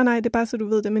 Så siger hun, nej, det er bare så du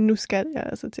ved det, men nu skal jeg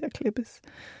altså til at klippes.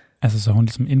 Altså så hun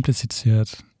ligesom implicit siger,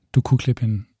 at du kunne klippe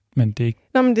hende, men det er ikke...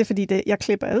 Nå, men det er fordi, jeg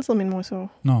klipper altid min mors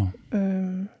hår. Nå.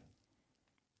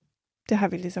 Det har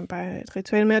vi ligesom bare et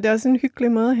ritual med, og det er også en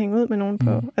hyggelig måde at hænge ud med nogen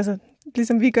på. Altså,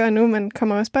 ligesom vi gør nu, man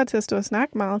kommer også bare til at stå og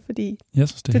snakke meget, fordi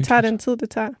det tager den tid, det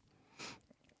tager.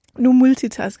 Nu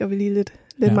multitasker vi lige lidt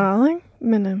meget, ikke?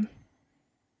 Men,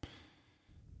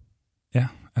 Ja,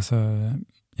 altså,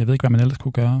 jeg ved ikke, hvad man ellers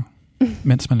kunne gøre,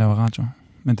 mens man laver radio.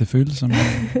 Men det føles som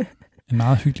en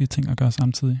meget hyggelig ting at gøre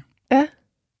samtidig. Ja.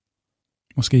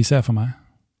 Måske især for mig.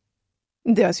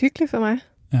 Det er også hyggeligt for mig.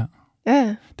 Ja.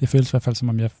 Ja. Det føles i hvert fald som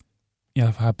om,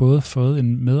 jeg har både fået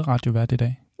en medradiovært i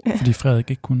dag, fordi Frederik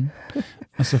ikke kunne.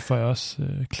 Og så får jeg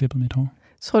også klippet mit hår.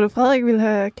 Tror du, Frederik ville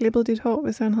have klippet dit hår,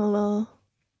 hvis han havde været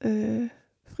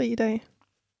fri i dag?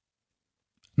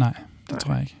 Nej, det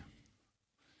tror jeg ikke.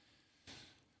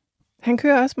 Han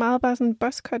kører også meget bare sådan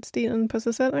buzzcut-stilen på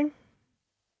sig selv, ikke?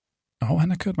 Jo, han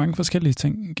har kørt mange forskellige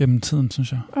ting gennem tiden,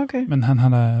 synes jeg. Okay. Men han har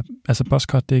da... Altså,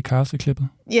 buzzcut, det er casteklippet.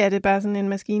 Ja, det er bare sådan en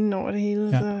maskine over det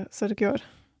hele, så er det gjort.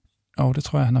 Og det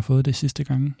tror jeg, han har fået det sidste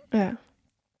gange. Ja.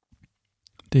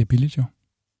 Det er billigt jo.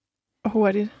 Og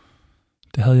hurtigt.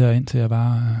 Det havde jeg indtil jeg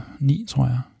var 9, tror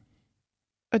jeg.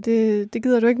 Og det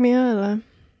gider du ikke mere, eller?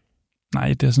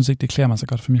 Nej, jeg synes ikke, det klæder mig så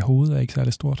godt, for mit hoved er ikke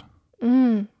særlig stort.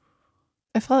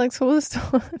 Er Frederiks hoved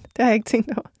stort? Det har jeg ikke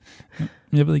tænkt over.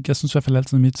 Jeg ved ikke, jeg synes i hvert fald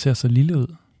altid, at mit ser så lille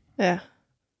ud. Ja,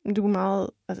 men du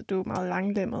er meget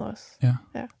langlemmet også. Ja.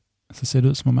 Så ser det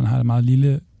ud, som om man har et meget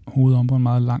lille hoved om på en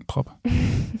meget lang krop.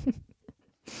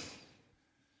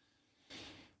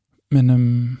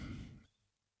 Men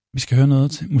vi skal høre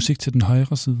noget til musik til den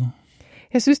højre side.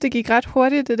 Jeg synes, det gik ret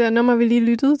hurtigt, det der nummer, vi lige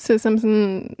lyttede til, som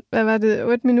sådan, hvad var det,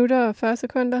 8 minutter og 40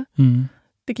 sekunder.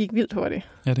 Det gik vildt hurtigt.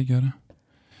 Ja, det gjorde det.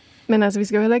 Men altså, vi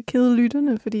skal jo heller ikke kede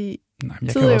lytterne, fordi jeg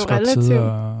kan jo også godt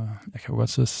sidde og jeg kan jo godt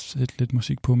sidde og sætte lidt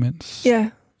musik på, mens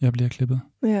jeg bliver klippet.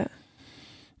 Ja.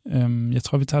 Jeg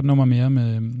tror, vi tager et nummer mere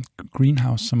med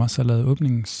Green-House, som også har lavet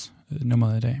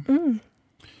åbningsnummeret i dag.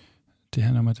 Det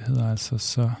her nummer, det hedder altså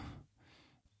så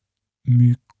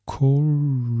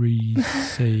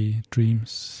Mycorrhizae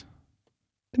Dreams.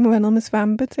 Det må være noget med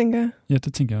svampe, tænker jeg. Ja,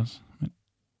 det tænker jeg også.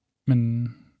 Men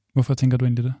hvorfor tænker du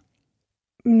egentlig det?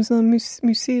 Sådan noget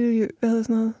mycelium, hvad hedder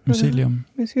sådan noget?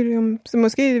 Mycelium. Så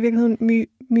måske er det i virkeligheden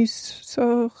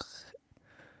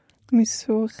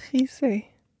Mycorrhizae.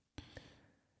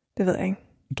 Det ved jeg ikke.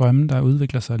 Drømmen, der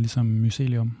udvikler sig ligesom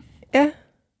mycelium. Ja.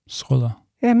 Srødder.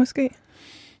 Ja, måske.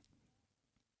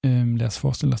 Lad os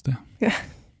forestille os det. Ja.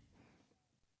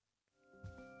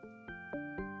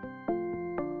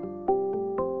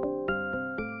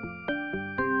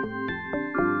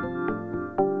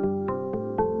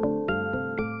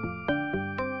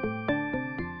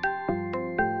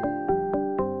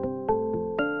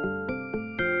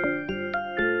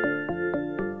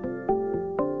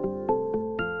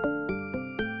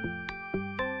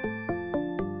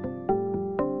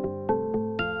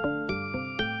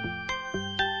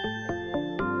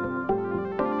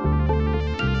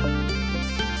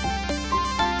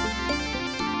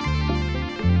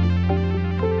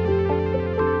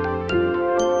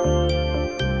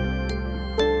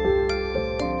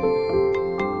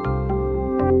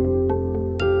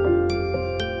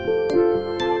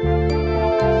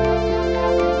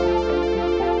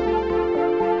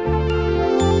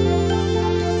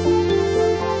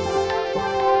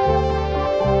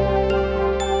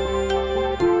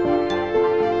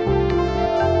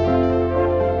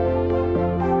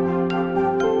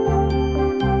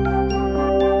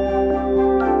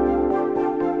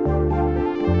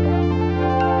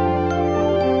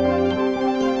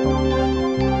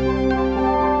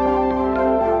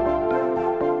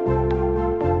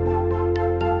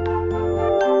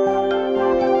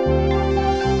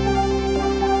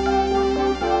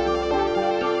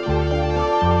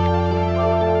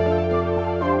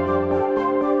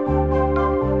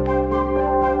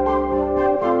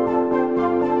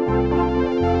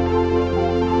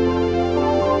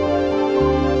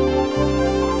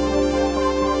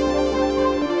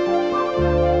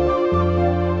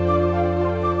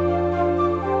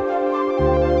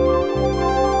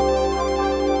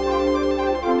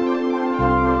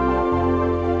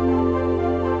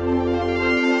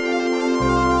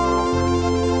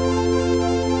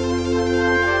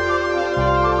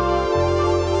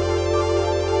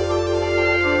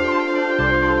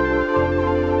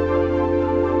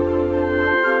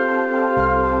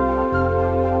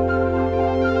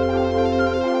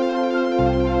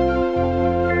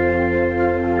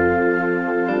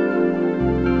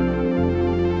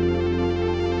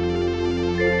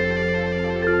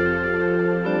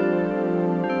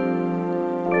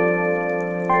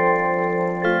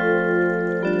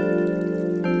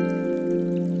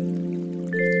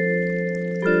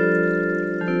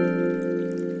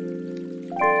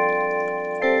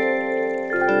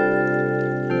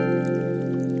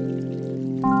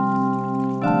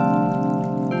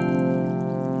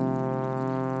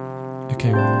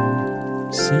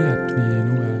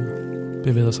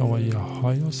 bevæget os over i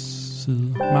højre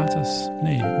side,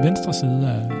 venstre side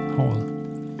af håret.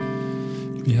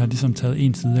 Vi har ligesom taget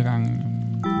en side ad gangen,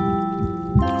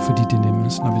 fordi det er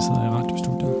nemmest, når vi sidder i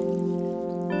radiostudiet,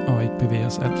 og ikke bevæger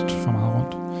os alt for meget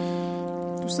rundt.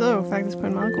 Du sidder jo faktisk på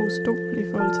en meget god stol i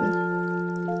forhold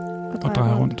til at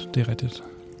dreje rundt. Det er rigtigt.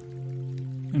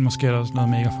 Men måske er der også noget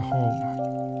med ikke at få hår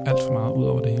alt for meget ud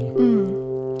over det hele.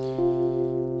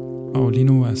 Og lige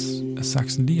nu er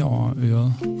saksen lige over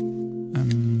øret.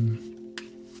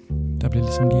 Der bliver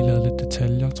ligesom lige lavet lidt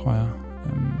detaljer, tror jeg.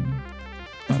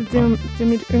 Altså, det er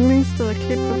mit yndlingssted at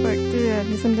klippe for folk. Det er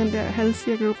ligesom den der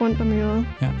halvcirkel rundt om øret.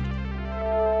 Ja.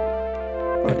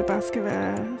 Hvor det bare skal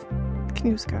være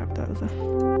knivskarpt, altså.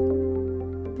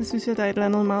 Det synes jeg, der er et eller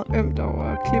andet meget ømt over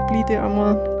at klippe lige det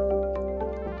område.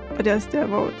 Og det er også der,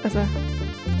 hvor, altså...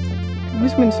 Jeg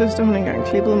husker min søster, hun engang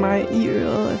klippede mig i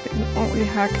øret, og jeg fik en ordentlig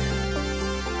hak.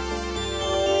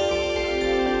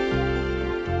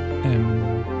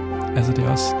 Altså, det er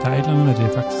også... Der er et eller andet med, det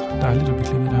er faktisk dejligt at blive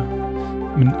klippet der.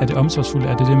 Men er det omsorgsfuldt?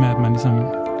 Er det det med, at man ligesom...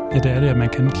 Ja, det er det, at man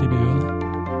kan klippe i øret?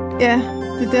 Ja,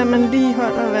 det er der, man lige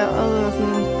holder vejret og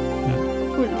sådan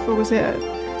fuldt fokuseret.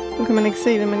 Nu kan man ikke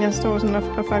se det, men jeg står sådan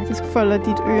og faktisk folder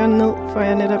dit øre ned, for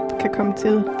jeg netop kan komme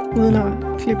til, uden at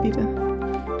klippe i det.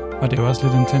 Og det er jo også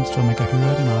lidt intenst, hvor man kan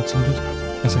høre det meget tydeligt.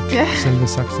 Altså selve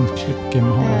saksens klip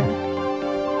gennem håret. Ja.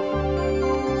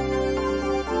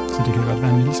 Så det kan godt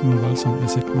være en lille smule voldsomt,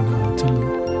 hvis ikke man har tillid.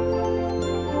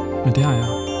 Men det har jeg,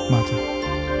 Martha.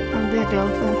 Jamen, det er jeg glad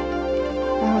for.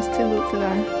 Jeg har også tillid til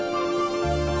dig.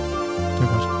 Det er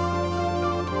godt.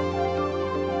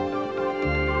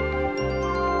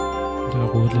 Det har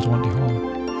rodet lidt rundt i håret.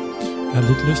 Jeg har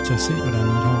lidt lyst til at se, hvordan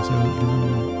mit hår ser ud.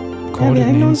 Lidt kort i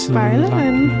den ene side, langt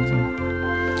i den anden side.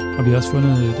 Og vi har også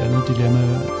fundet et andet dilemma,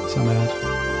 som er, at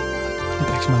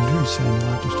der er ikke så meget lys her i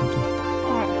radiostudiet.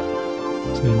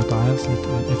 Så vi må dreje os lidt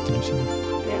efter lyset.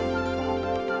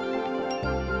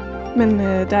 Men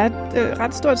der er et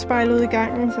ret stort spejl ude i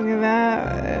gangen, så det kan være,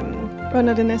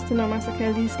 under det næste nummer, så kan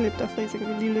jeg lige slippe dig fri, så kan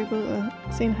vi lige løbe ud og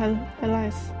se en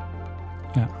halvvejs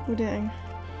vurdering.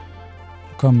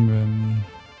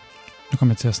 Nu kom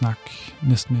jeg til at snakke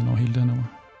næsten ind over hele det nummer.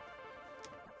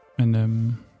 Men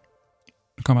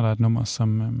nu kommer der et nummer,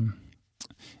 som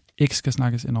ikke skal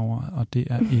snakkes ind over, og det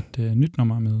er et nyt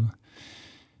nummer med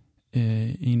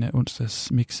en af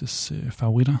Onsdagsmixets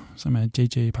favoritter, som er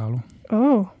JJ Paulo.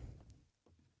 Oh.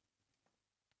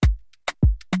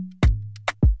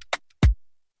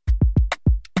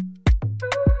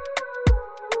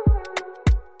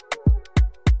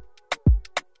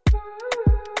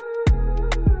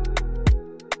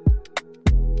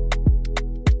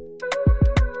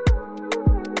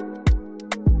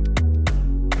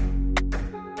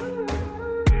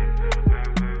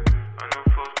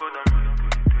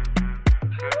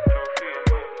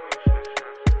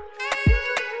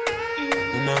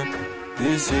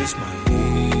 This is my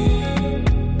year,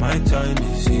 my time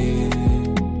is here.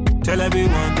 Tell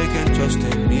everyone they can trust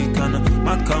in me, kinda.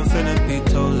 My confidence be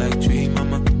told like tree,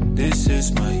 mama. This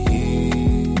is my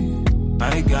year,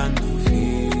 I got no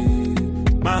fear.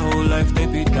 My whole life they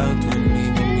be doubting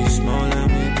me, make me small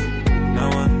and weak.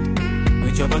 Now I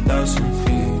reach up 1,000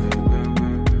 feet.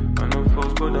 I know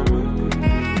folks, but I'm with it.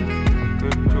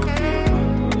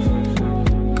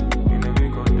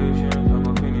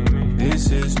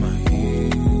 This is my year,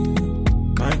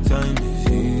 my time is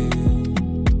here.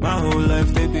 My whole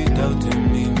life they be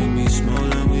doubting me, make me small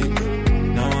and weak.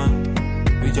 Now I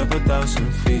reach up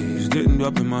 1,000 feet. Just didn't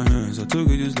drop in my hands, I took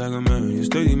it just like a man. You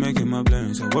steady making my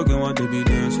plans, I'm working what they be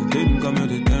dancing. Didn't come here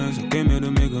to dance, I came here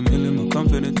to make a million. I'm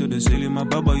confident to the ceiling, my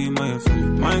baba, you might have feel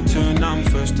it. My turn, I'm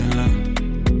first in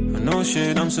line. I know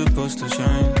shit, I'm supposed to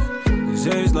shine. They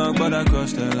say it's luck, but I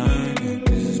crossed that line.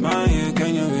 This is my year,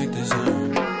 can you read the sign?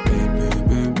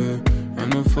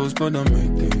 I'm forced, but I'm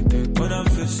right. But I'm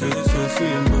fit, so it's so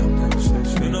free in my process.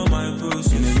 You know my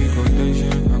process. In every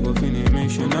condition, I go finish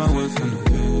mission. I wait for the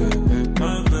baby.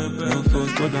 No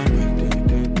force, but I'm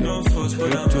right. No force,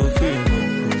 but I'm so free in my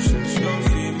process. No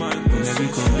free in my process. In every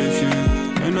condition,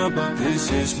 and about this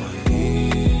is my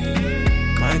year.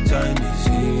 My time is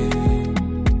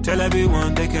here. Tell everyone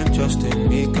they can trust in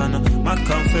me, kinda. My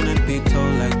confidence be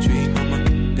told like tree, mama.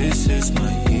 This is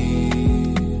my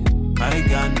year. I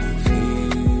got no fear.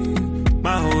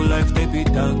 My whole life they be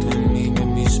doubting me,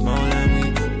 make me small and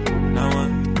weak. Now I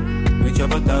reach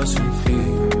up 1,000 feet.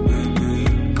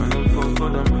 I don't fall for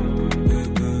them.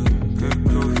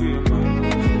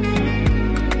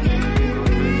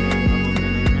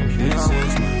 This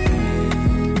is my year,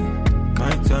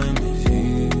 my time is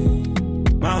here.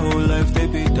 My whole life they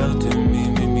be doubting me,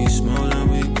 make me small and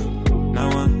weak. Now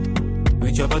I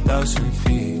reach up 1,000 1,000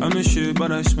 feet. I'm the shit,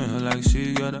 but I smell like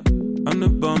cigarette. I'm the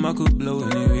bum, I could blow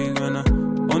any week when I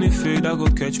only fade, I go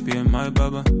catch being my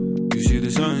baba. You see the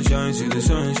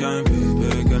sunshine,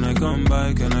 baby. Can I come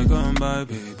by,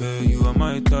 baby? You are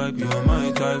my type,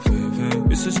 baby.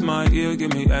 This is my year,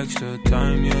 give me extra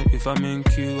time, yeah. If I'm in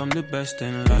queue, I'm the best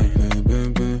in line,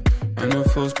 baby. I'm not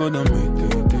forced, but I'm right,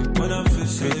 but I'm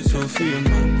fit, so feel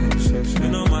my process. You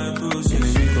know my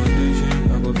process, in a condition,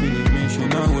 I go finish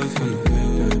mission, I wait for you, baby.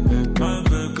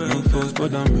 No force,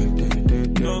 but I'm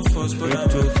right, no force, but I'm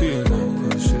to feel my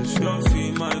process. Don't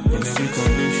feel my process, in a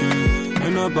condition.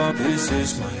 And about this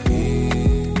is my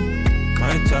year,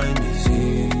 my time is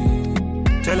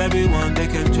here. Tell everyone they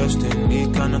can trust in me,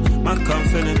 kinda. My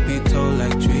confidence be told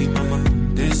like tree, mama.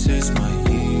 This is my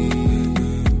year,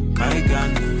 I got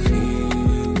no fear.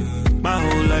 My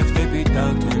whole life they be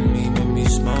doubting me, make me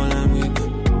small and weak.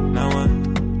 Now I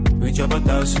reach up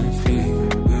 1,000 feet.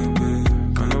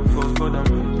 I'm not forced, but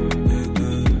I'm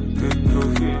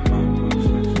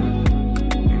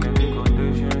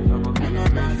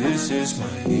this is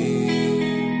my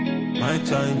year, my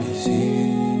time is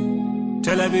here.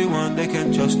 Tell everyone they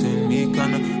can trust in me,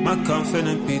 kinda. My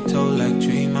confidence be told like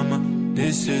tree, mama.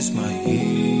 This is my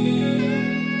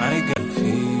year, I got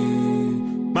fear.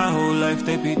 My whole life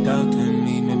they be doubting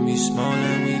me, make me small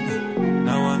and weak.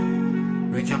 Now I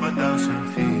reach up 1,000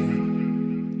 feet.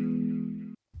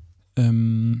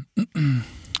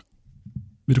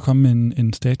 Vil du komme med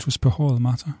en status på håret,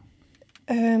 Martha?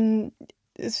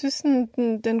 Jeg synes,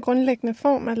 den grundlæggende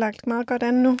form er lagt meget godt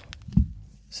an nu.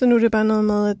 Så nu er det bare noget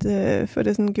med at få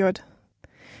det sådan gjort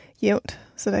jævnt,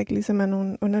 så der ikke ligesom er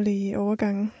nogen underlige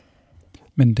overgange.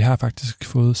 Men det har faktisk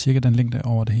fået cirka den længde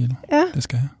over det hele. Ja, det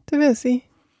skal have. Det vil jeg sige.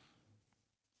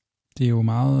 Det er jo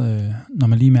meget, når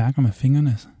man lige mærker med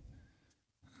fingrene,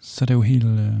 så er det jo helt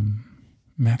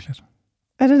mærkeligt.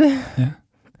 Er det det? Ja.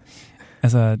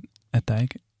 Altså,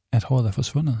 at håret er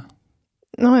forsvundet.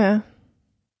 Nå ja.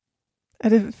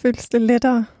 Føles det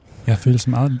lettere? Jeg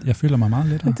føler mig meget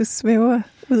lettere. Du svæver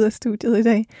ud af studiet i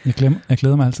dag. Jeg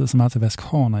glæder mig altid så meget til at vaske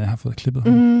hår, når jeg har fået klippet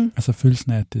hår. Altså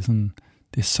følelsen af, at det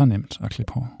er så nemt at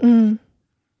klippe hår.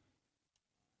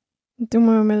 Du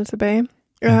må jo melde tilbage.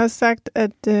 Jeg har også sagt,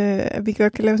 at vi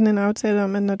godt kan lave sådan en aftale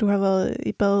om, at når du har været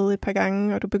i bad et par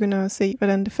gange, og du begynder at se,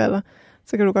 hvordan det falder,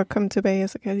 så kan du godt komme tilbage, og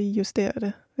så kan jeg lige justere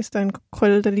det. Hvis der er en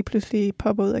krølle, der lige pludselig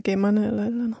popper ud af gemmerne eller et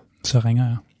eller andet. Så ringer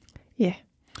jeg. Ja. Yeah.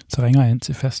 Så ringer jeg ind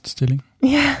til fast stilling.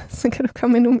 Ja, så kan du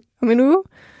komme om en uge.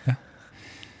 Ja.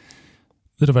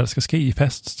 Ved du, hvad der skal ske i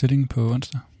fast stilling på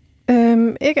onsdag?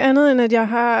 Ikke andet end, at jeg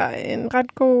har en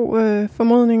ret god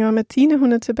formodning om, at Tine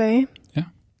hun er tilbage. Ja.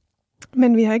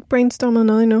 Men vi har ikke brainstormet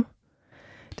noget endnu.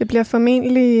 Det bliver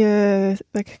formentlig,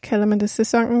 hvad kalder man det,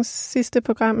 sæsonens sidste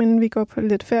program, inden vi går på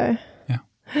lidt ferie. Ja.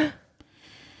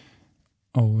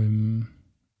 Og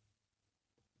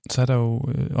så er der jo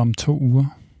om 2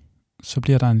 uger, så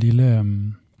bliver der en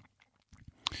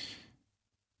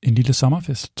lille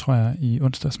sommerfest, tror jeg, i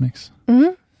Onsdagsmix.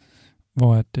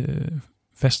 Hvor at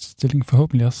fast stilling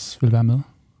forhåbentlig også vil være med.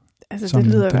 Altså det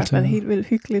lyder i hvert fald helt vildt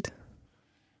hyggeligt.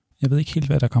 Jeg ved ikke helt,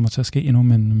 hvad der kommer til at ske endnu,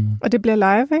 men... Og det bliver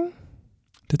live, ikke?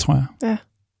 Det tror jeg. Ja.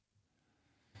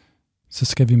 Så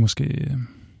skal vi måske,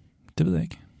 det ved jeg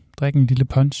ikke, drikke en lille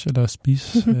punch eller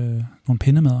spise nogle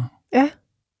pindemader. Ja,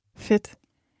 fedt.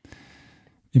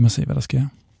 Vi må se, hvad der sker.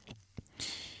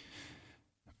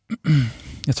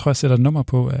 Jeg tror, jeg sætter et nummer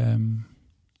på af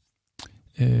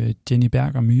Jenny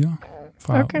Bergen Myhre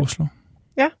fra Oslo.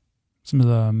 Ja. Som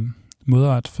hedder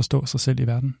Måder at forstå sig selv i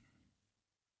verden.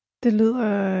 Det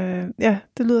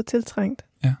lyder tiltrængt.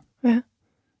 Ja. Ja.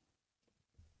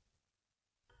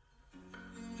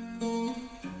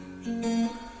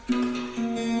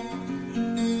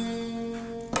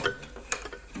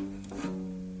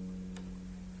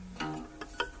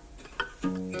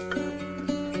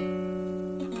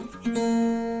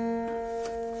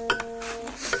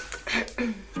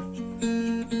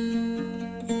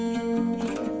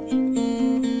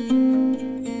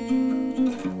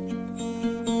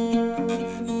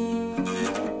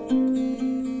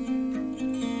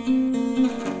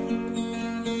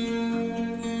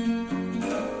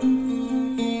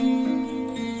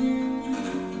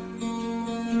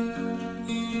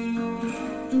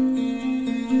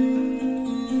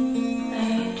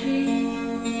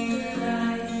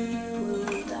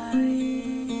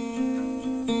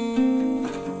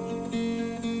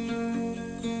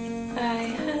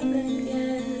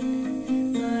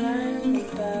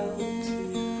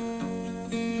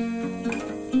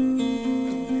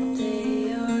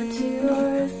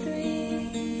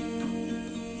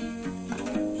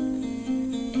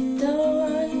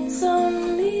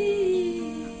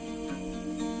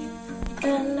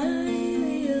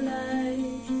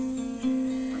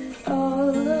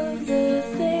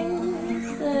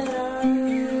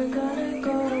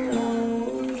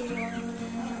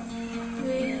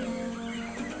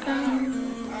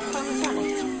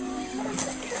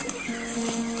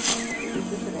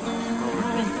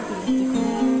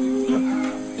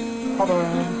 Ha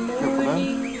det. Klipp på den.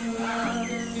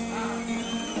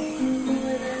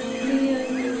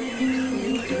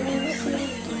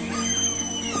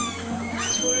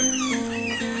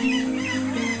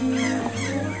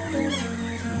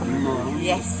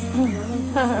 Yes.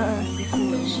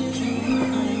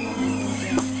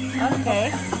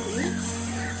 Okay.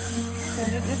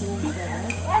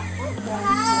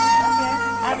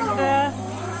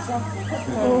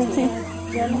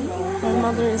 My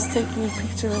mother is taking a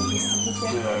picture of this.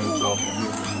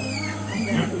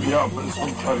 Ja, men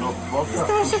sånn tar jeg tilbake.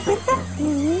 Det var så fint, da.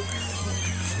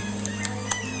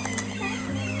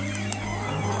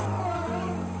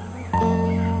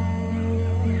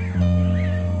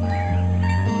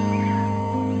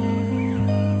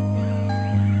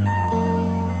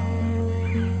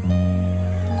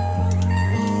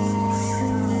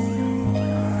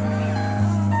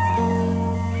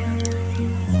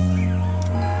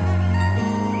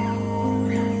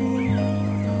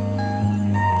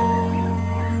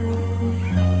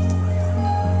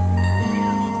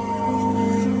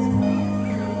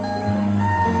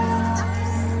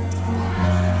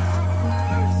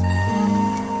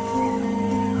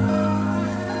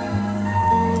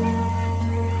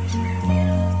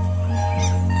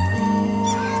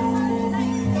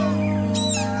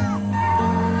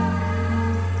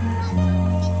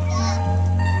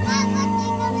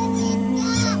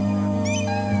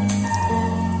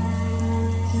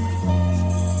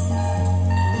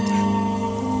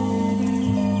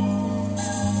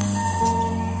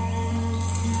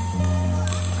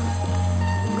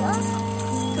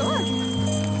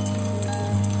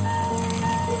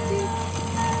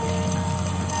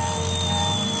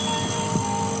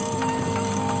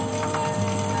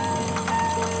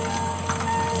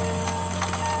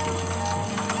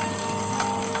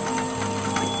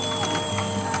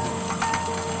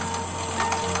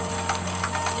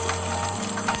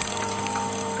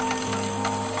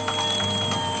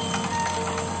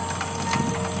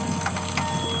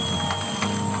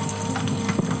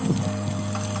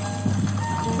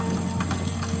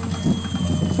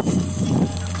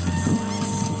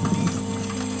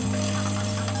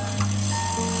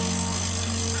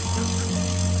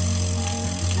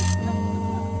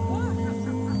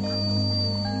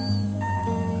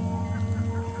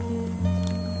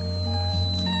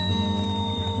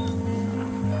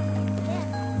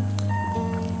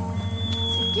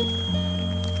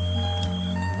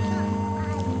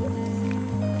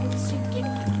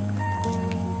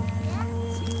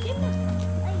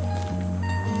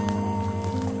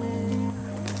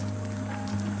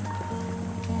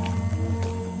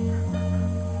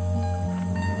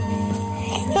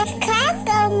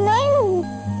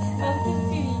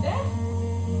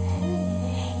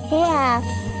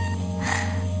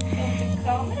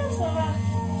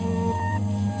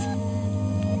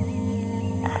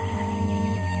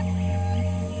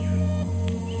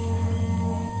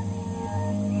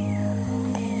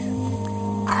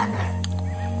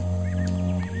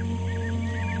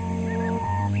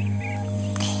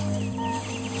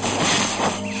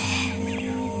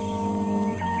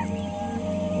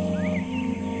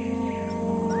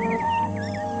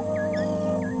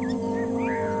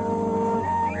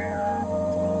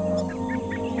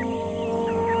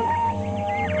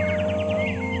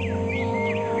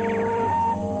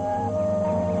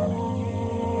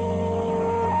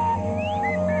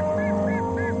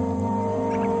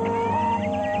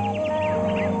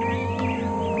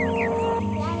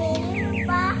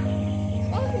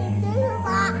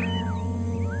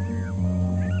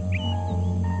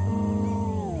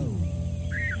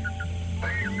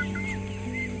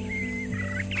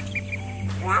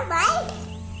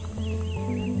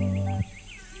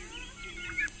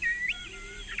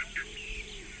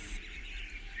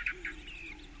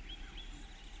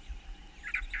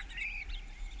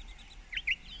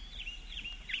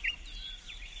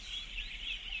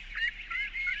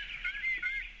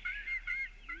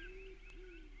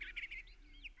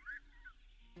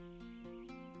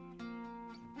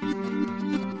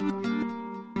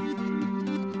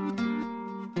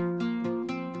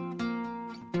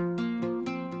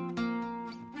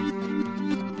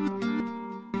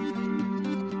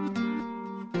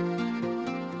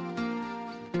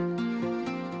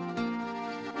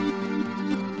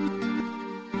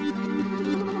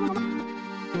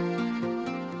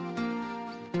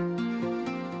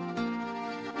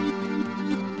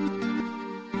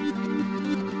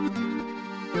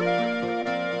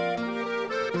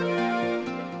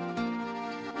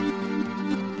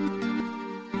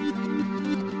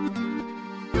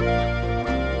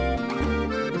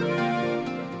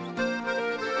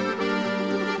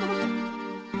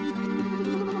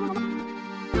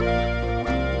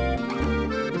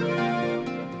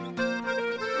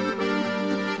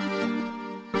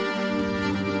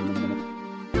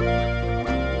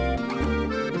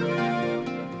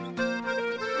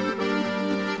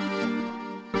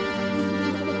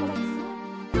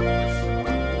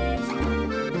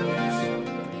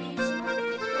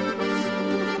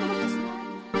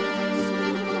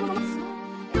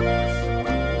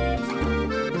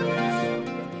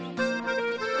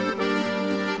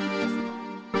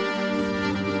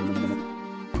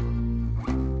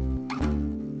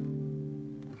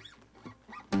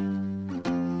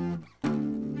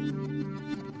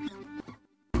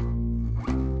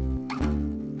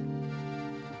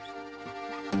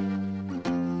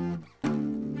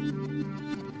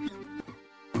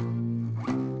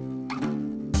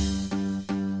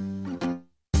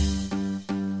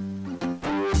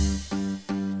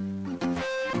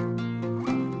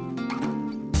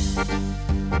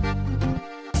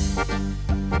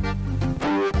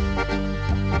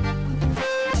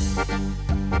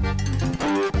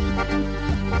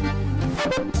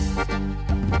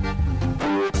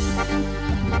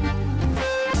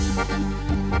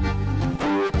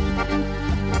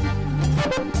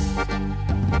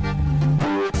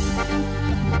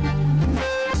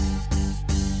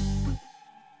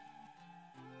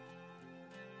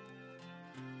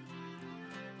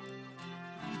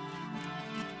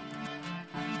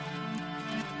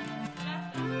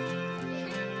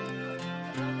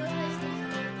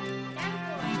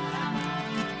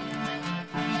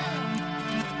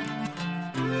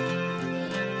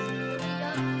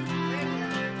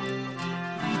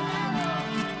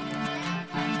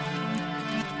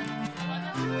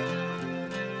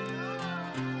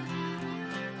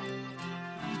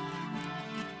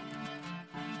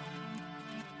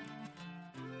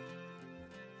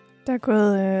 Der er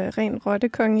gået ren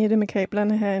rottekonge i det med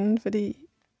kablerne herinde, fordi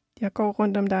jeg går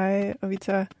rundt om dig, og vi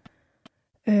tager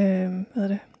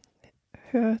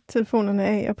hører telefonerne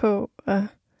af og på, og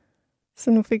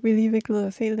så nu fik vi lige viklet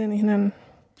os helt ind i hinanden.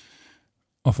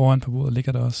 Og foran på bordet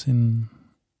ligger der også en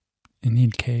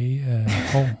hel kage af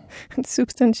hår. En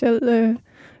substantiel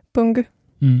bunke.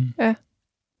 Mm. Ja.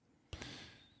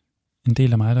 En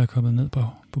del af mig, der er kommet ned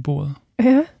på bordet.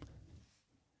 Ja.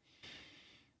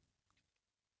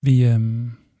 Vi er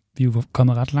jo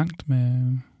kommet ret langt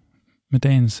med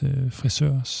dagens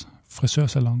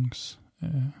frisørsalons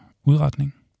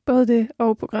udretning. Både det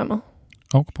og programmet.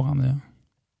 Og programmet, ja.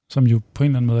 Som jo på en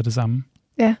eller anden måde er det samme.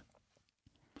 Ja.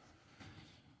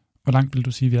 Hvor langt vil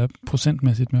du sige, vi er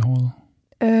procentmæssigt med håret?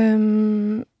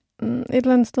 Et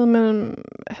eller andet sted mellem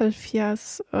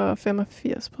 70 og 85%,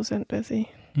 vil jeg sige.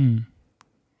 Mm.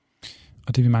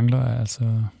 Og det vi mangler er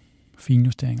altså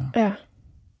finjusteringer. Ja.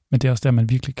 Men det er også der, man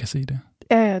virkelig kan se det.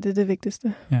 Ja, det er det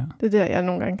vigtigste. Ja. Det er der, jeg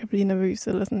nogle gange kan blive nervøs,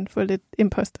 eller sådan få lidt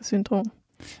imposter-syndrom.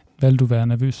 Hvad vil du være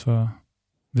nervøs for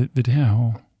ved det her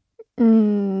hår?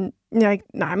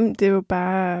 Nej, men det er jo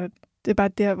bare,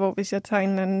 der, hvor hvis jeg tager en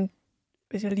eller anden,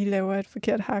 hvis jeg lige laver et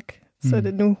forkert hak, så er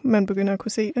det nu, man begynder at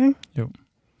kunne se det, ikke? Jo.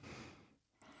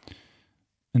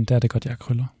 Men der er det godt, jeg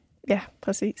krøller. Ja,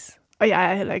 præcis. Og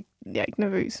jeg er ikke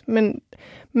nervøs.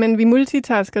 Men vi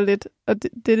multitasker lidt, og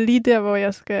det er lige der, hvor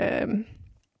jeg skal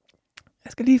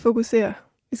lige fokusere.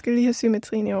 Vi skal lige have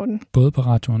symmetrien i orden. Både på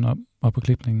radioen og på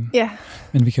klipningen. Ja.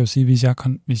 Men vi kan jo sige,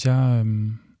 hvis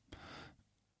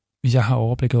jeg har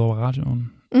overblikket over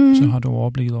radioen, så har du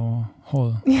overblikket over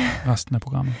håret resten af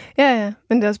programmet. Ja.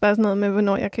 Men det er også bare sådan noget med,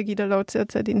 hvornår jeg kan give dig lov til at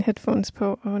tage dine headphones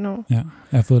på, og hvornår. Ja,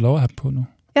 jeg har fået lov at have dem på nu.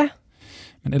 Ja.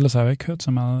 Men ellers har jeg jo ikke hørt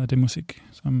så meget af det musik.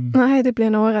 Nej, det bliver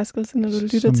en overraskelse, når du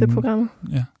lytter til programmet.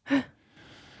 Ja.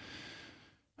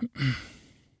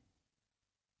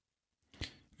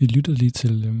 Vi lyttede lige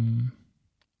til...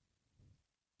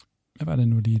 hvad var det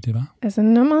nu lige, det var? Altså,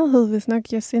 nummeret hed vist nok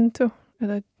Jacinto.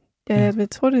 Eller, jeg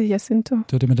tror, det er Jacinto.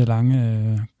 Det var det med det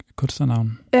lange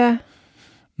kunstnernavn. Ja.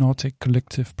 Nortek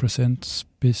Collective Presents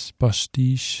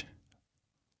bosticsch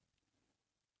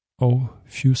og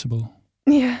fusible.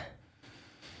 Ja.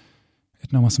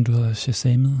 Et nummer, som du havde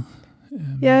shazamet.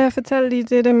 Ja, jeg fortalte lige,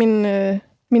 det er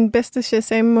min bedste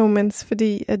Shazam-moments,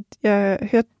 fordi at jeg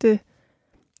hørte det.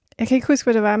 Jeg kan ikke huske,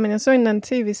 hvad det var, men jeg så en eller anden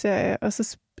tv-serie, og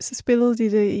så spillede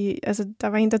de det i... Altså, der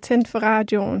var en, der tændte for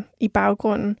radioen i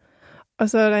baggrunden, og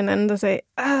så var der en anden, der sagde,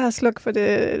 sluk for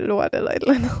det lort, eller et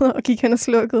eller andet, og gik hen og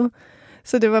slukkede.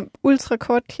 Så det var ultra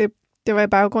kort klip. Det var i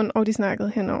baggrunden, og de snakkede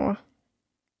henover.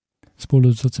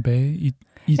 Spolede du så tilbage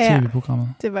i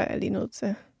tv-programmet? Det var jeg lige nødt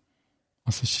til.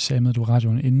 Og så shazamede du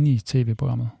radioen inde i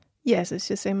tv-programmet? Ja, så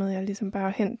shazamede jeg ligesom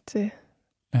bare hen til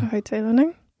højtalerne,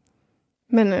 ikke?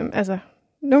 Men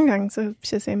nogle gange så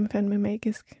Shazam fandme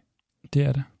magisk. Det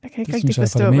er det. Jeg kan ikke rigtig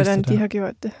forstå, hvordan de har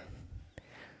gjort det.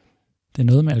 Det er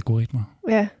noget med algoritmer.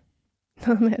 Ja,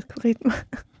 noget med algoritmer.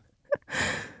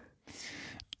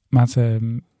 Martha,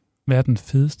 hvad er den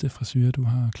fedeste frisyr, du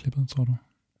har klippet, tror du?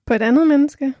 På et andet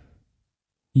menneske?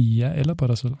 Ja, eller på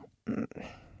dig selv?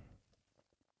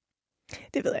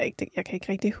 Det ved jeg ikke. Jeg kan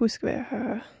ikke rigtig huske, hvad jeg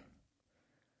har...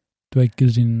 Du har ikke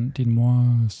givet din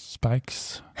mor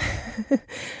spikes?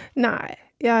 Nej,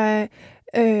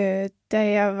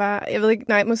 da jeg var... Jeg ved ikke,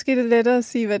 nej, måske det er lettere at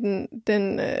sige, hvad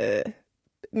den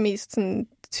mest sådan,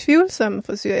 tvivlsomme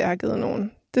frisyr, jeg har givet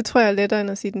nogen. Det tror jeg er lettere, end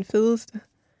at sige den fedeste.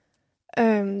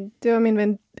 Det var min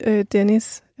ven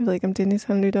Dennis. Jeg ved ikke, om Dennis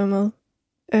han lytter med.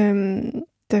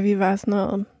 Da vi var sådan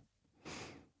noget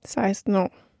 16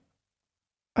 år.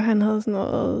 Og han havde sådan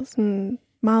noget sådan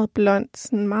meget blondt,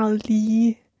 sådan meget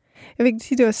lige. Jeg vil ikke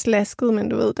sige, det var slasket, men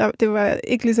du ved, det var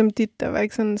ikke ligesom dit. Der var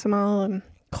ikke sådan så meget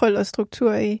krøl og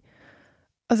struktur i.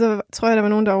 Og så tror jeg, der var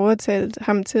nogen, der overtalte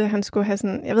ham til, at han skulle have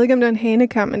sådan... Jeg ved ikke, om det var en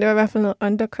hanekam, men det var i hvert fald noget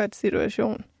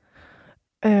undercut-situation.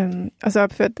 Og så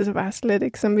opførte det sig bare slet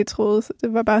ikke, som vi troede. Så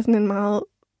det var bare sådan en meget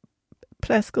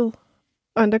plasket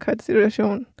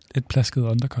undercut-situation. Et plasket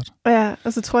undercut? Ja,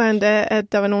 og så tror jeg endda,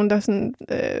 at der var nogen, der sådan,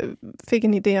 fik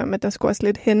en idé om, at der skulle også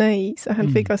lidt hænder i, så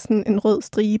han fik også sådan en rød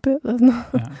stribe eller sådan noget.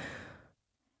 Ja.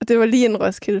 Og det var lige en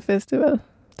Roskilde Festival.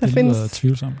 Det lyder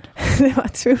tvivlsomt. Det var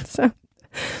tvivlsomt.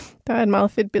 Der var et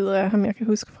meget fedt billede af ham, jeg kan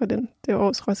huske fra det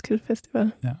års Roskilde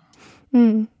Festival. Ja.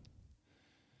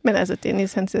 Men altså,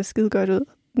 Dennis, han ser skide godt ud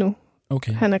nu.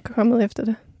 Okay. Han er kommet efter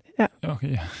det. Ja.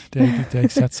 Okay, ja. Det har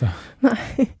ikke sat sig. Nej,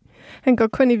 han går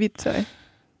kun i hvidt tøj.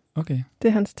 Okay. Det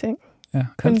er hans ting. Ja,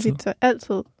 kun hvidt tøj.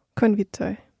 Altid kun hvidt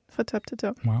tøj. Fra top til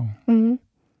top. Wow. Mm-hmm.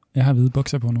 Jeg har hvide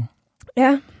bukser på nu.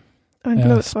 Ja, og en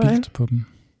blå trøje. Jeg har spildt på dem.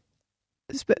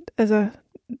 Altså,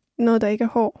 noget, der ikke er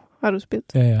hår, har du spildt?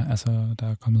 Ja, altså, der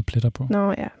er kommet pletter på.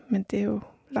 Nå ja, men det er jo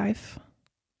live.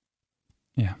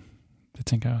 Ja, det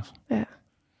tænker jeg også. Ja.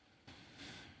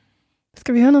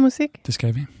 Skal vi høre noget musik? Det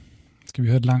skal vi. Skal vi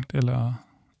høre det langt, eller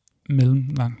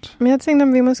mellemlangt? Men jeg tænkte,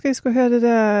 om vi måske skulle høre det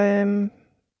der...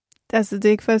 altså, det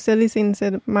er ikke for at selv i scenen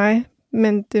sætte mig,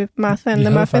 men det er Martha and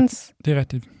the Muffins. Det er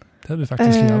rigtigt. Det havde vi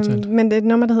faktisk lige aftalt. Men det er et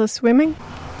nummer, der hedder Swimming.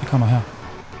 Det kommer her.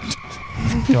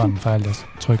 Det var en fejl, jeg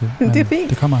trykkede. Det er fint.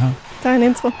 Det kommer her. Der er en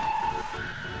intro.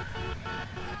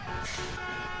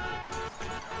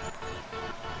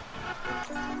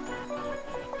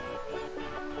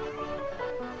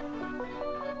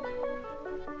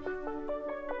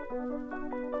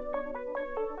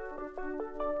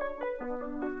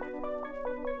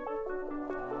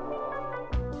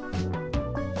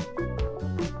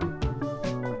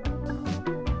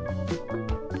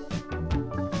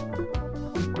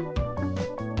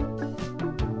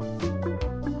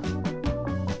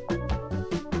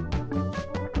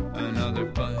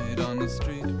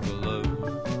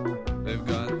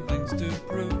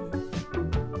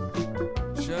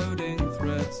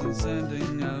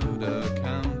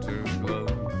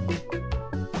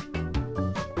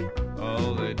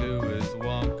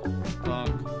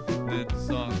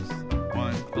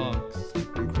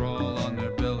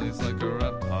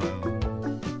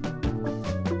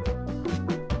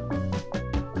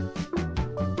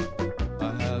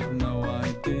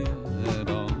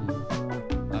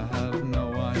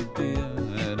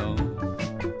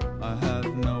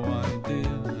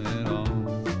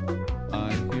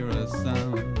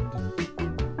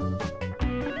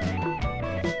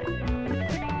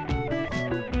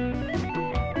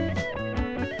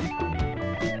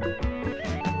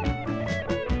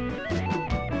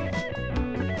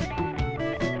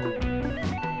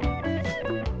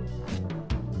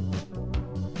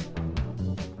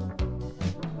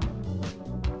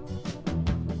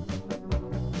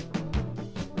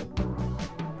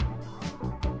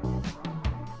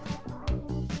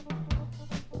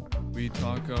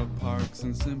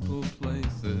 And simple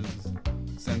places,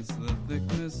 sense the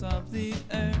thickness of the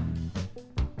air,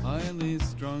 highly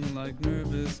strung like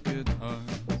nervous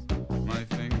guitars, my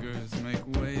fingers make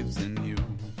waves in you.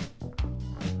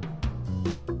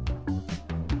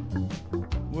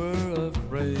 We're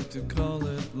afraid to call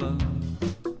it love,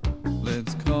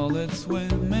 let's call it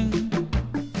swimming.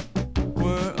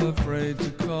 We're afraid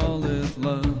to call it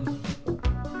love,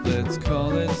 let's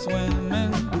call it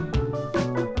swimming.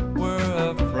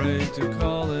 To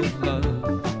call it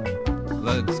love,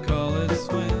 let's call it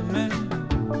swimming.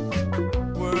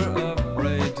 We're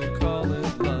afraid to call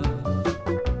it love,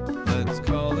 let's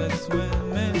call it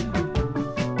swimming.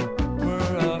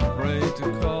 We're afraid to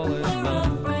call it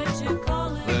love,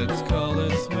 let's call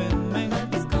it swimming.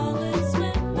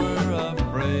 We're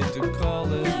afraid to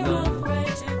call it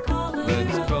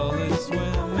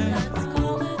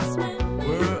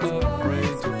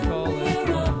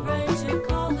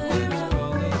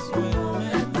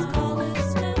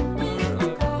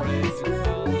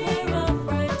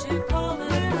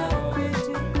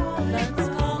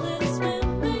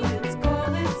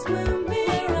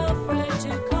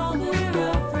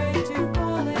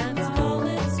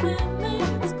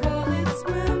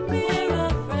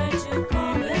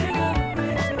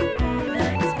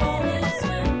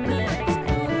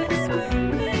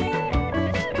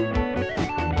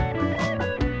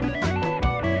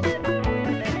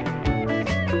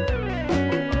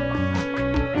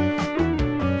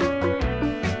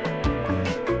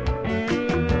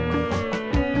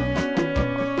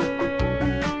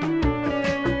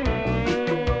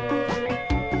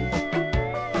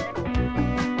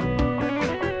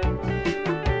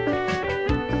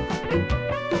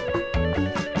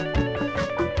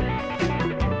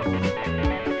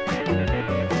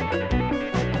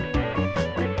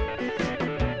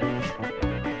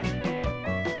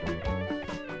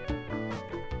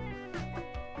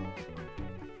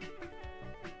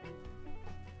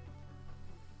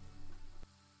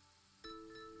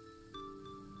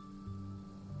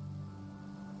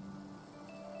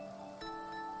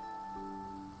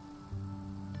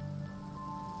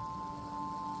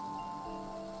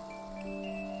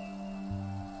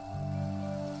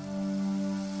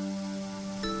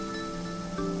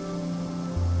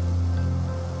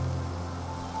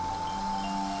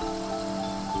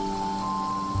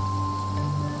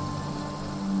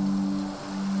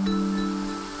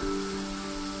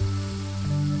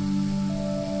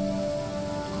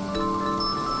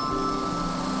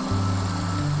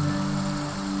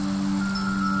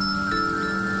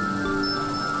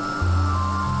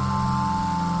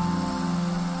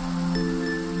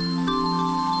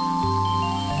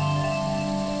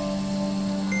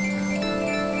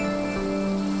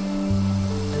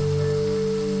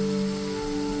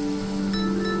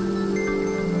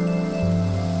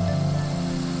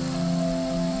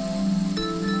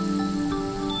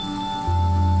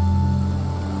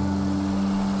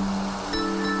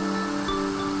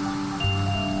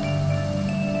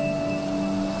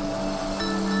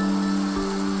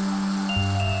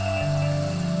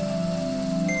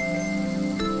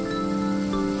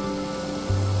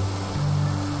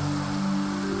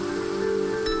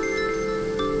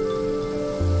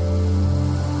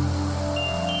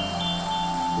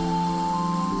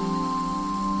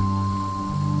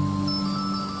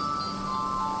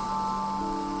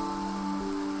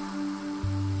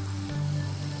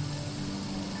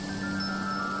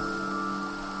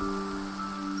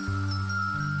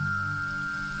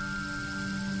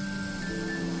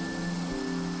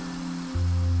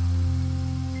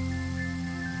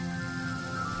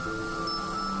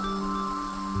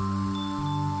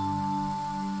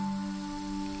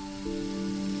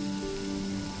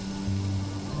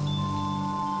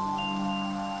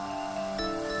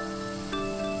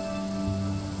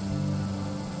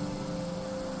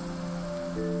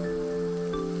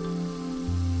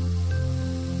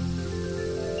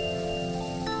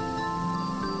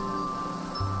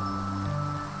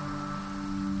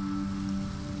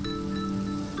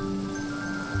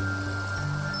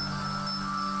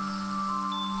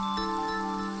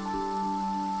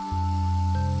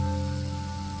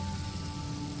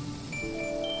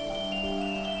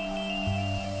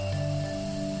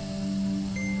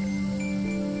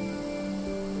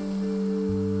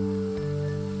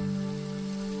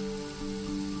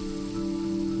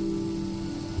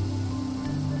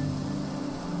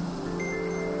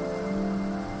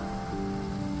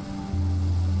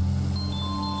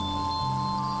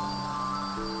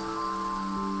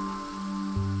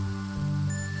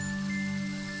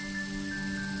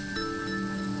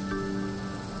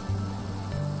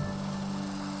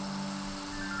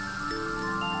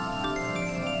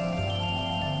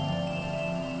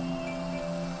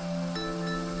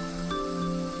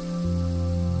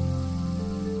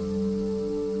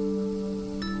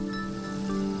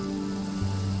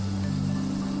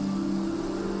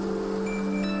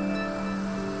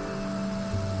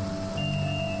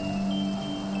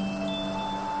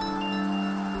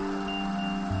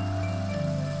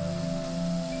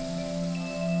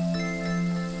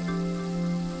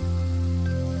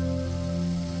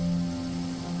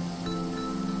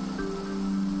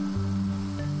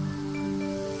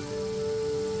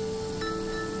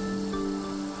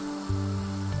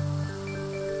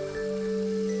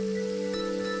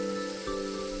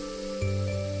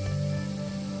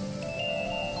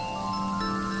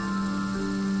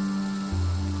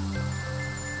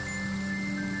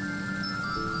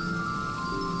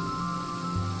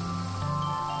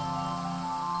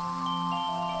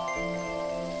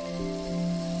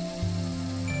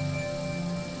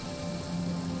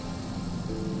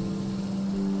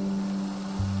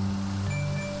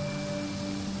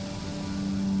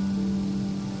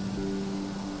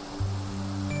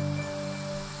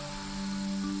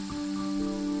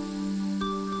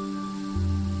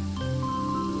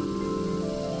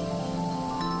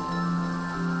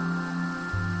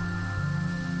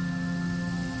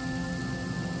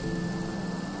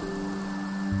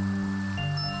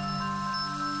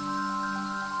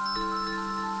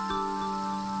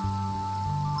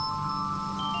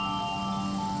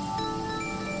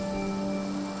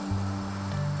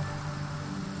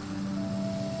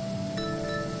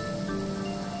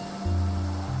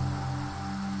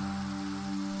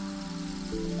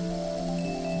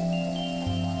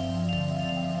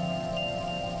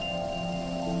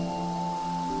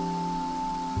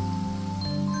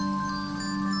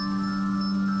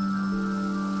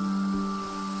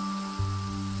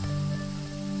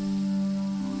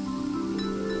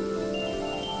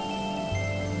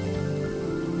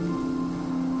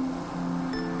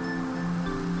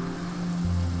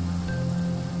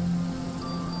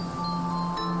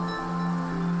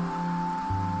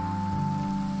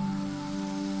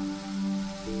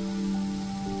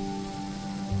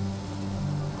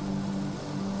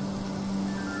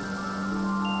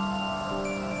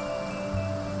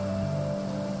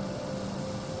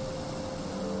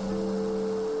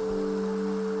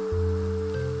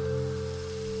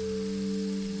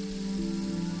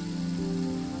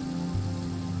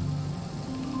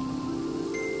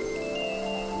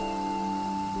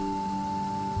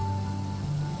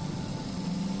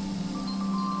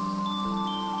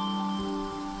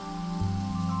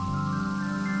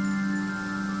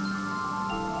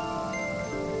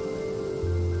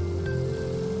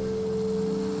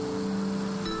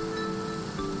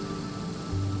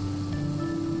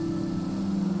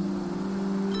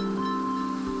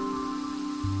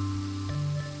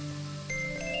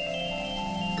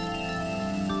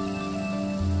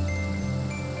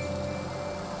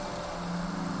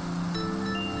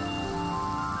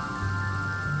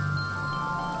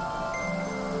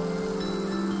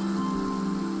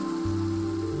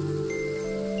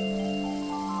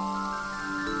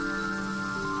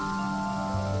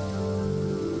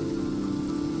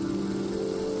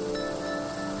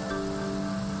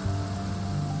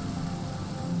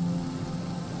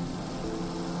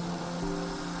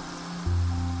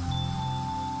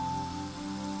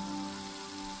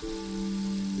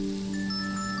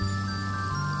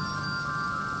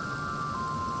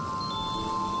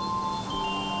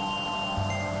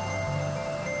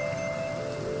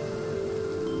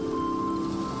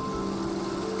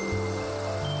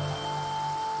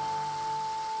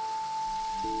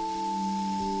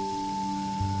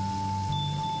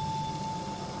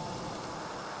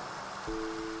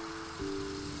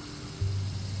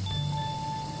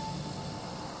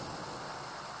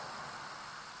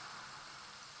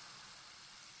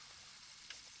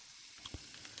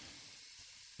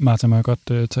Martha, må jeg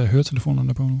godt tage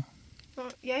høretelefonerne på nu?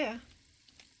 Ja.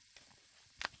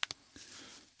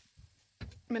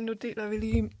 Men nu deler vi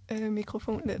lige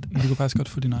mikrofonen lidt. Du kan faktisk godt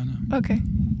få din egne. Okay.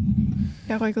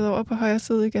 Jeg er rykket over på højre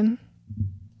side igen.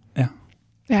 Ja.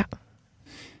 Ja.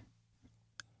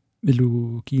 Vil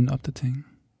du give en opdatering?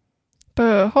 På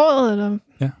håret, eller?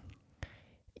 Ja.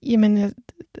 Jamen,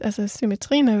 altså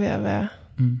symmetrien er ved at være...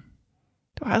 Mm.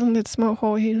 Du har sådan lidt små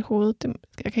hår i hele hovedet.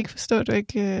 Jeg kan ikke forstå, at du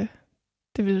ikke...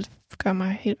 Det ville gøre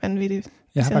mig helt vanvittigt.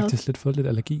 Jeg har faktisk lidt fået lidt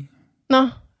allergi. Nå,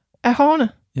 af hårene?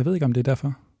 Jeg ved ikke, om det er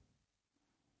derfor.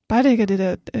 Bare det ikke er det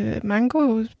der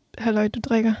mango-halløj, du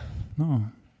drikker. Nå.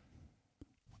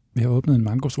 Vi har åbnet en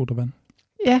mango-sodavand.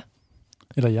 Ja.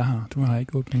 Eller jeg har. Du har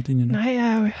ikke åbnet din endnu. Nej,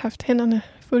 jeg har jo haft hænderne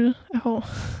fulde af hår.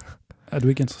 Er du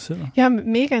ikke interesseret? Jeg er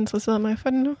mega interesseret mig for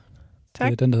den nu. Tak.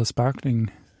 Det er den, der hedder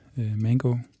Sparkling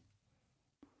Mango.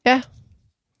 Ja.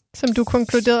 Som du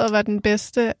konkluderede var den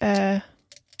bedste af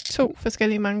 2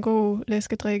 forskellige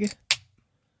mango-læskedrikke.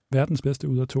 Verdens bedste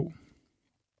ud af 2.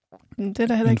 Det er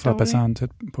da heller ikke dårligt. Inden for bazaren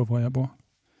tæt på, hvor jeg bor.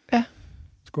 Ja.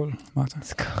 Skål, Martha.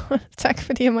 Skål. Tak,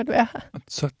 fordi jeg måtte være her. Og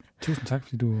så tusind tak,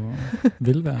 fordi du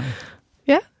vil være her.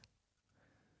 Ja.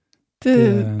 Det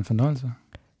er en fornøjelse.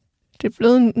 Det er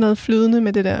blevet noget flydende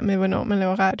med det der med, hvornår man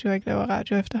laver radio og ikke laver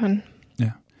radio efterhånden.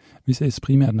 Ja. Vi ses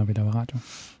primært, når vi laver radio.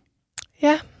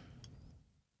 Ja.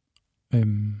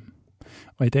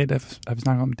 Og i dag der har vi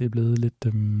snakket om, at det er blevet lidt...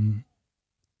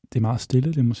 det er meget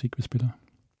stille, det musik, vi spiller.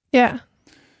 Ja.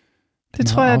 Det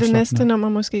tror jeg, det næste afslappende. nummer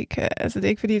måske kan... Altså, det er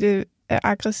ikke, fordi det er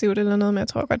aggressivt eller noget, men jeg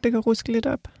tror godt, det kan ruske lidt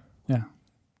op. Ja.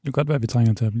 Det kan godt være, at vi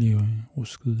trænger til at blive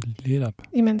rusket lidt op.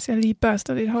 Imens jeg lige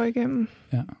børster lidt hår igennem.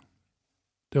 Ja.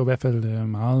 Det var i hvert fald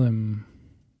meget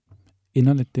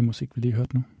inderligt, det musik, vi lige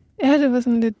hørte nu. Ja, det var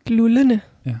sådan lidt lullende.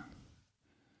 Ja.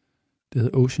 Det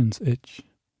hedder Ocean's Edge.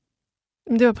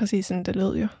 Men det var præcis sådan, det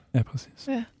lød jo. Ja, præcis.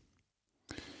 Ja.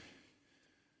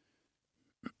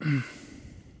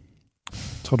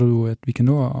 Tror du, at vi kan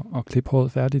nå at klippe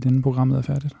håret færdigt, inden programmet er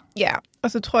færdigt? Ja,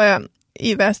 og så tror jeg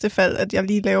i værste fald, at jeg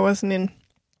lige laver sådan en...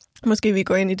 Måske vi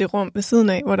går ind i det rum ved siden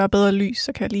af, hvor der er bedre lys,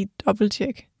 så kan jeg lige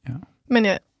dobbelttjekke. Ja. Men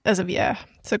ja, altså vi er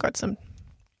så godt som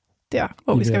der,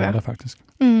 hvor vi skal være. Der faktisk.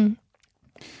 Mm.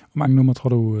 Hvor mange numre tror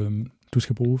du, du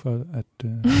skal bruge for at...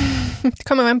 Det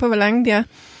kommer an på, hvor lange de er.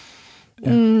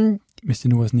 Ja. Hvis de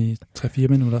nu er sådan i 3-4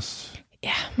 minutters...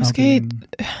 Ja, måske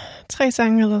 3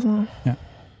 sange eller sådan noget. Ja.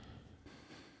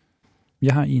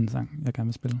 Jeg har 1 sang, jeg gerne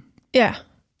vil spille. Ja,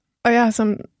 og jeg har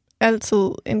som altid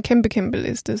en kæmpe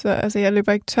liste, så altså, jeg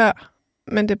løber ikke tør,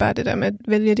 men det er bare det der med at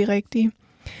vælge de rigtige.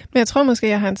 Men jeg tror måske,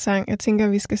 jeg har en sang, jeg tænker,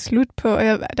 vi skal slutte på, og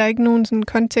der er ikke nogen sådan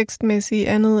kontekstmæssig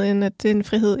andet, end at det er en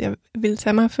frihed, jeg vil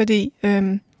tage mig, fordi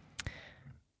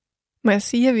må jeg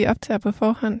sige, at vi optager på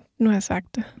forhånd? Nu har jeg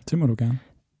sagt det. Det må du gerne.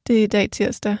 Det er i dag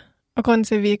tirsdag, og grunden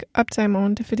til, at vi ikke optager i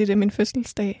morgen, det er, fordi det er min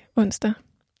fødselsdag onsdag.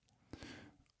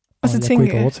 Og så jeg kunne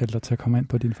ikke overtale dig til at komme ind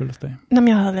på din fødselsdag. Når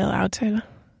jeg havde lavet aftaler.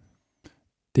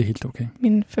 Det er helt okay.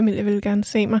 Min familie ville gerne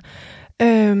se mig.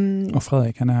 Og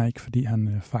Frederik, han er her ikke, fordi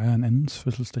han fejrer en andens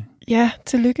fødselsdag. Ja,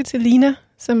 tillykke til Lina,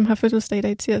 som har fødselsdag i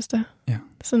dag tirsdag. Ja.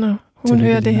 Så når hun tillykke,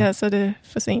 hører det Lina. her, så er det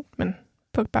for sent, men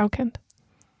på bagkant.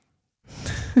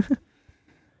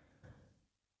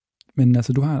 Men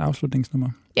altså, du har et afslutningsnummer.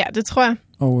 Ja, det tror jeg.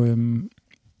 Og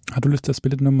har du lyst til at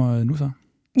spille et nummer nu så?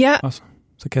 Ja. Også.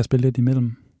 Så kan jeg spille lidt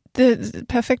imellem. Det er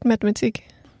perfekt matematik.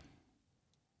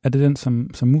 Er det den,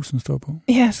 som musen står på?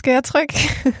 Ja, skal jeg trykke?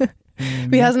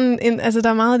 Vi har sådan der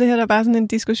er meget af det her, der er bare sådan en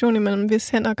diskussion imellem, hvis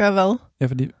hænder gør hvad. Ja,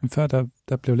 fordi før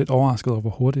der blev lidt overrasket over, hvor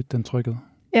hurtigt den trykkede.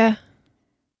 Ja.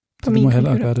 På så min du må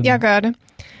hellere computer. gøre det. Jeg gør det.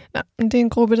 Nå, men det er en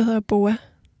gruppe, der hedder Boa.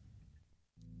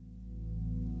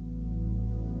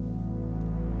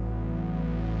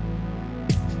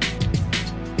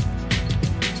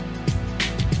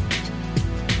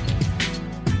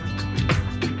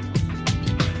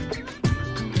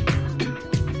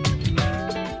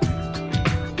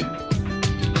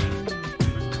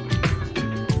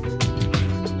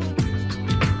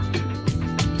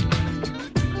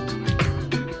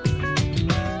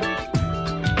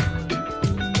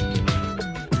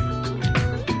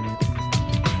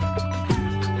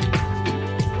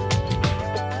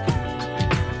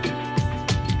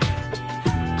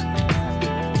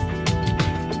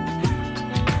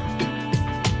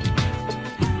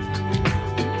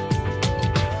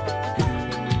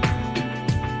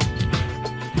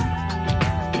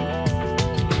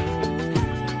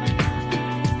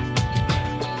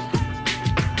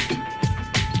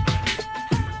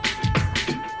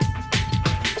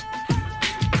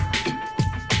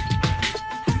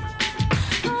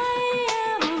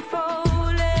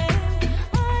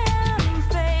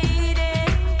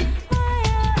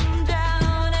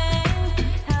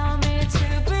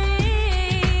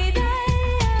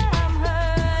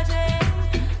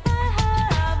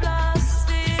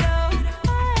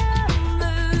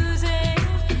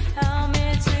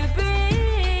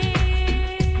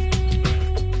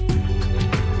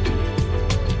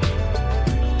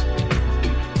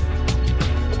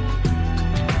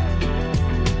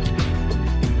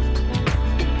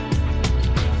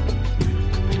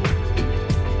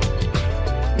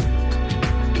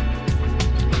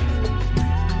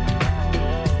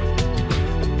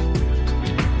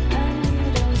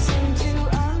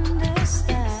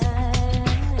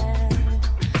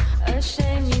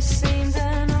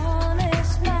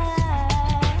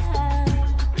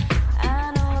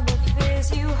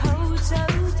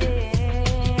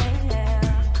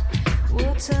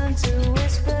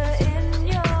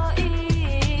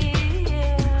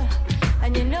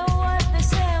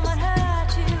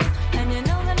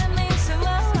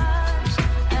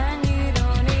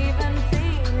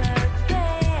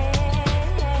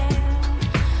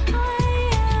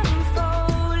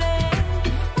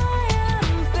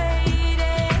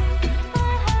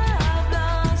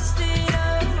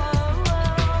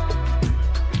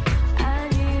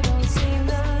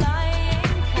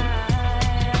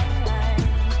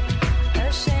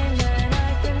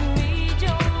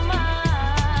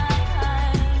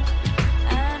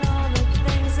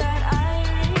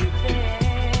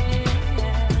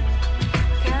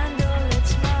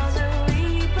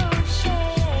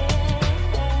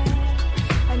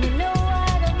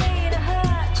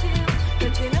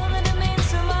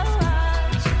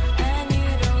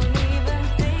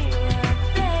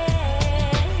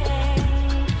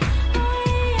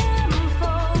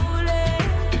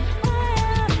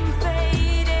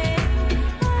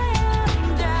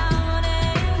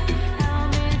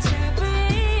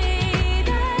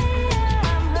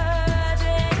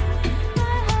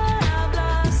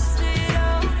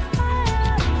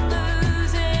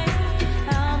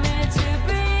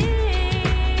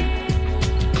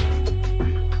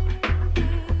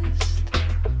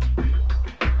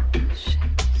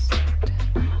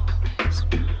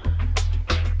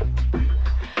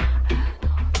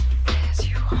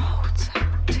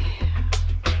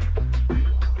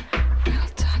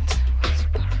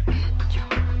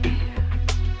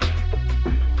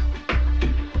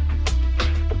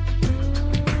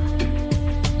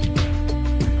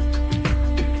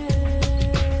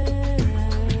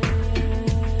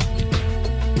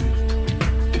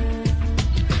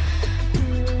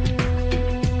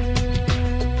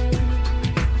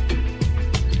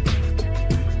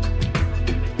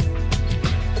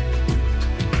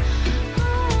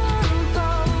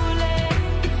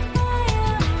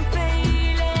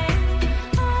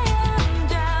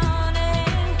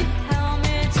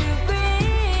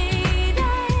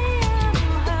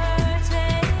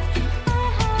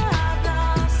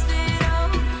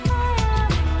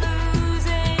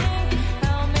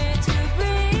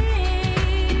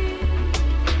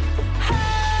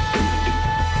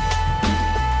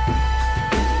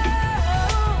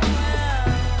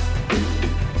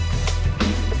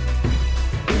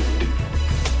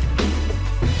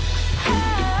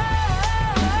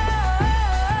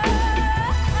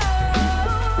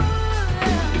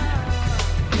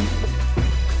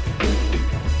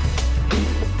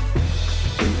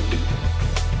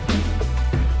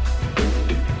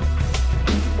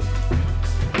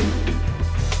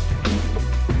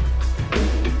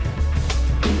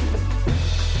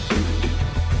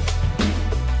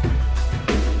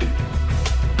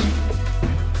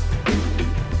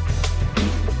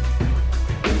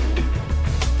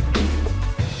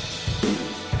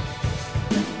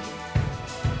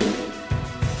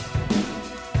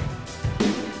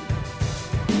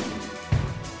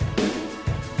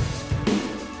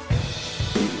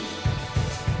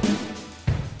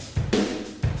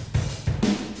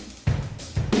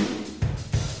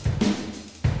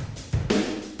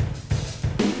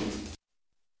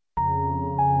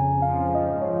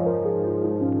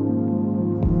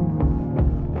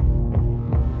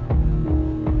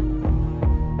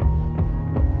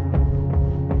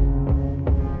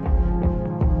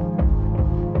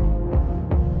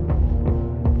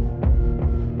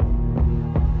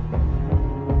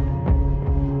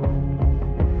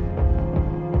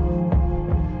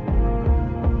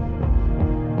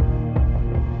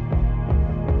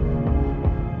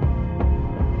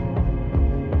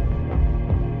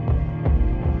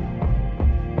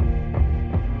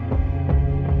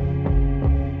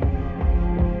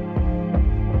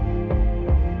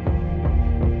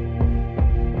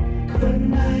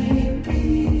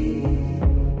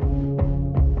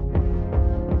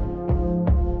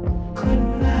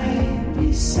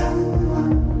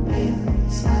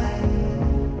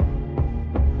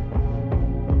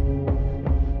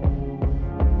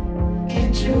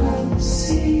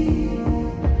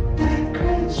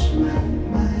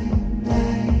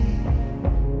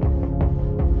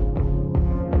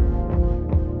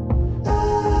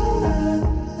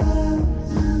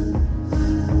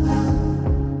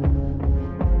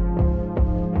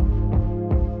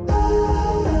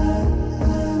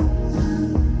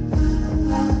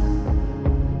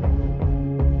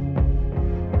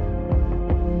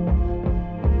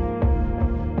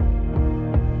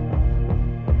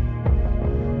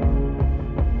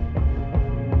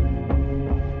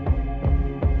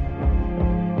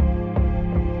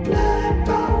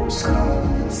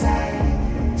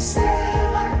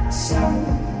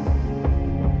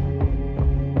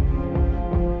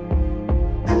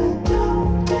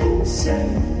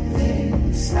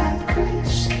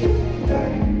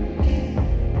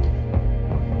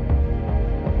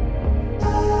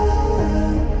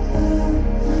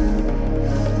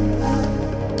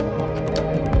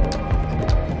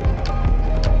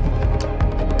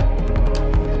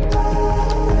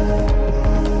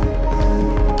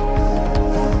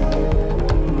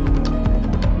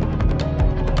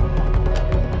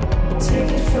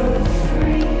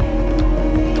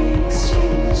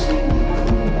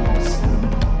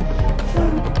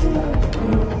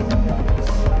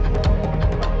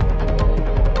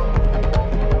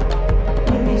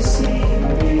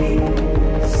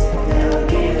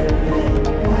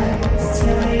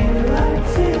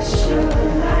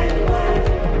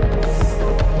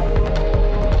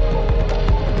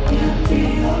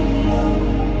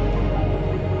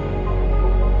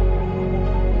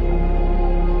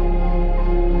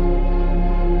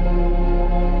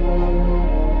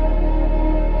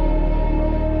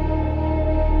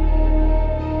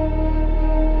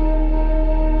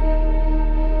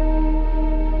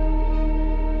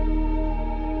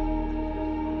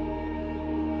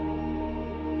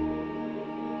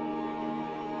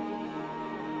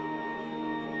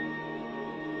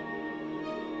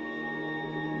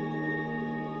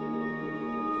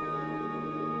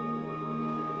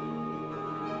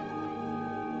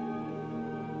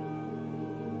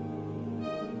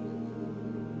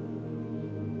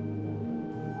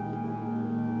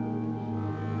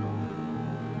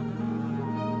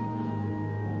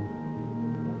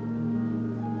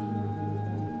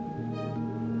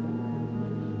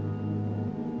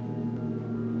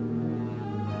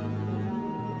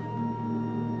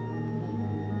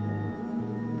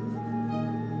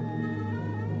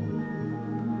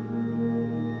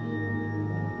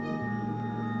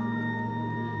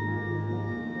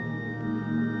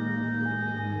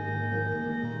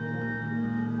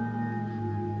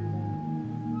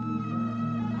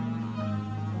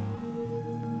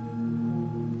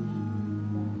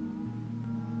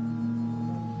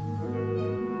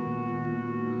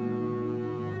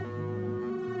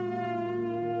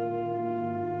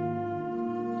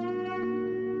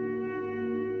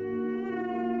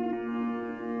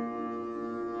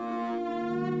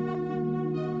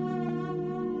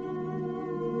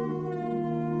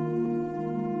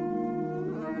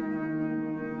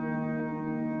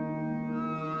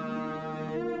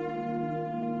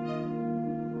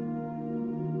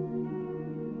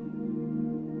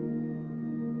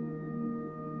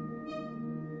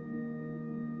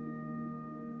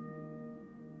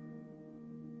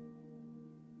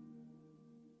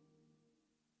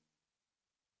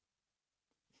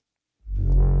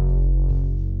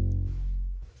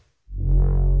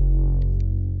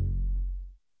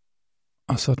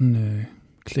 Og sådan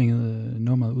klingede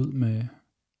nummeret ud med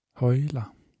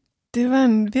højler. Det var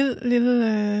en vild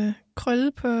lille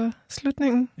krølle på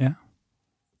slutningen. Ja.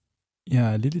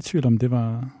 Jeg er lidt i tvivl om, det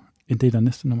var en del af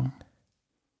næste nummer.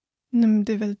 Jamen,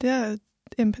 det er vel der,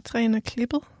 MP3'en er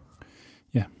klippet.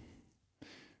 Ja,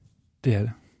 det er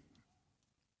det.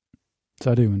 Så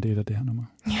er det jo en del af det her nummer.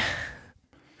 Ja.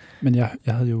 Men jeg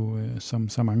havde jo, som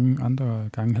så mange andre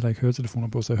gange, heller ikke høretelefoner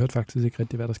på, så jeg hørte faktisk ikke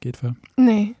rigtig, hvad der skete før.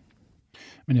 Nej.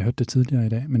 Men jeg hørte det tidligere i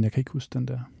dag, men jeg kan ikke huske den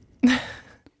der.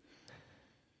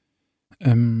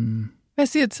 Hvad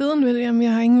siger tiden, William?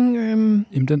 Jeg har ingen...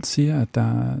 Jamen, den siger, at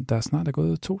der snart er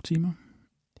gået 2 timer.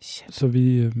 Shit. Så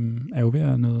vi er jo ved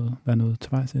at være nået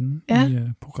til vejs inde i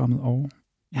programmet. Og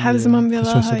jeg har det som om, vi har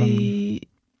været her i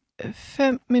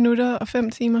 5 minutter og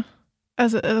 5 timer.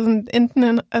 Altså sådan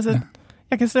enten... Altså,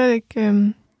 jeg kan slet ikke...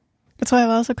 jeg tror, jeg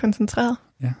har været så koncentreret.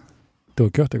 Ja, du har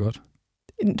gjort det godt.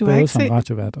 Du har både ikke som set...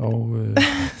 radiovært og...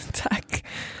 Tak.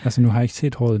 Altså, nu har jeg ikke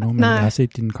set håret endnu, men jeg har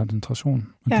set din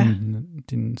koncentration og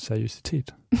din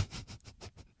seriøsitet.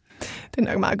 Det er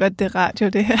nok meget godt, det er radio,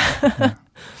 det her. Ja.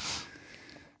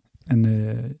 Men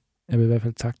jeg vil i hvert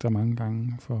fald takke dig mange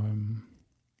gange for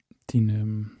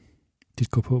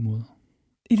dit gå på mod.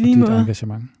 I lige måde. Og dit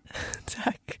engagement.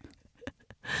 Tak.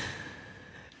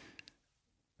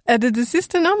 Er det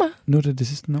sidste nummer? Nu er det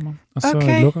sidste nummer. Og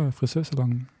så lukker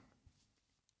frisørsalongen.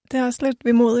 Det er også lidt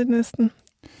vemodigt næsten.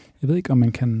 Jeg ved ikke, om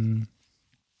man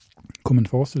kunne man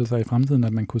forestille sig i fremtiden,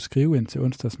 at man kunne skrive ind til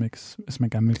Onsdagsmix, hvis man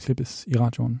gerne vil klippes i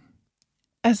radioen?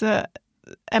 Altså,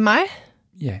 af mig?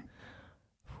 Ja.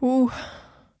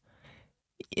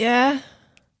 Ja.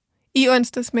 I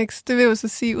Onsdagsmix, det vil jo så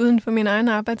sige uden for min egen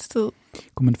arbejdstid.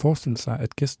 Kunne man forestille sig,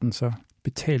 at gæsten så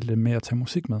betalte med at tage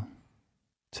musik med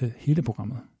til hele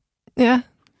programmet? Ja.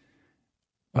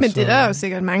 Og men så, det er der jo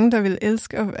sikkert mange, der vil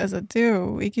elske. Altså, det er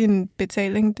jo ikke en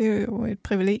betaling, det er jo et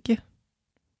privilegie,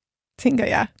 tænker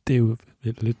jeg. Det er jo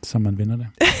lidt, som man vinder det.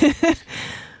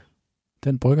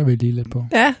 Den brygger vi lige lidt på.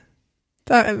 Ja.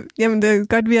 Jamen, det er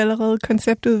godt, vi allerede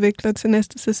konceptudvikler til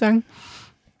næste sæson.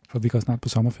 For vi går snart på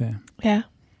sommerferie. Ja.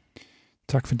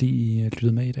 Tak fordi I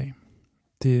lyttede med i dag.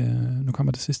 Nu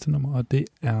kommer det sidste nummer, og det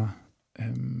er...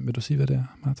 vil du sige, hvad det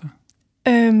er, Martha?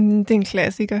 Det er en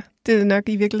klassiker. Det er nok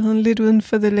i virkeligheden lidt uden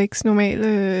for The Lakes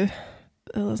normale,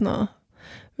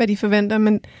 hvad de forventer,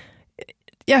 men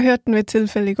jeg hørte den ved et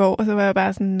tilfælde i går, og så var jeg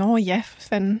bare sådan, nå ja, for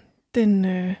fanden, den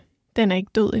er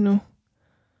ikke død endnu.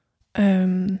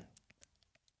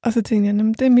 Og så tænkte jeg,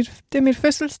 det er mit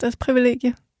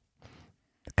fødselsdagsprivilegie.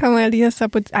 Kommer jeg lige at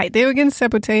det er jo ikke en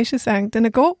sabotagesang, den er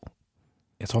god.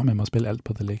 Jeg tror, man må spille alt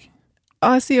på The Lake.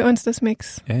 Også i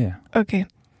Onsdagsmix? Ja. Okay.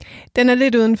 Den er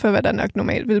lidt uden for, hvad der nok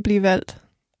normalt vil blive valgt.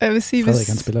 Og jeg vil sige, Frederik,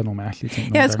 han spiller nogle mærkelige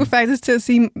ting. Jeg skulle faktisk til at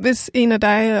sige, hvis en af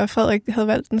dig og Frederik havde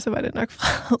valgt den, så var det nok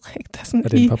Frederik. Der sådan er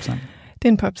det en popsang? Det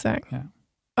er en popsang. Ja.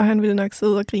 Og han ville nok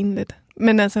sidde og grine lidt.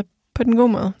 Men altså, på den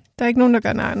gode måde. Der er ikke nogen, der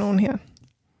gør nar nogen her.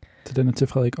 Så den er til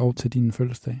Frederik og til din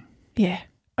fødselsdag? Ja,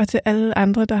 og til alle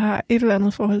andre, der har et eller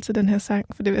andet forhold til den her sang,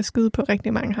 for det vil jeg skyde på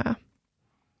rigtig mange har.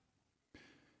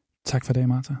 Tak for det,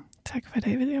 Martha. Tak for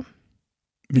det, William.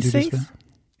 Vi ses.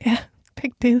 Ja,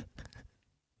 begge dele.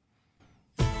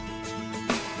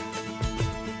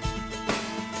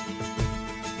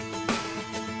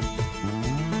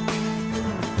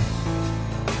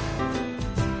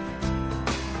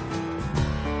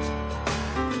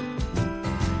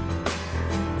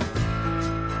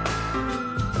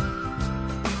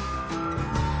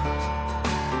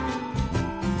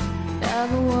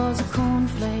 Never was a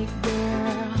cornflake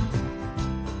girl.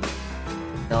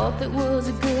 Thought that was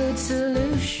a good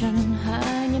solution,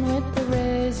 hanging with the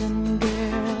raisin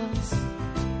girls.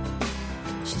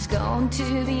 She's gone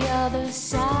to the other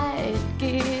side,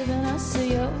 giving us a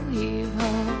yo-yo.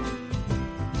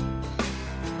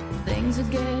 Things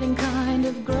are getting kind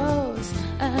of gross,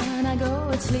 and I go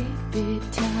at sleepy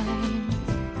time.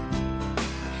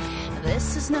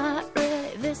 This is not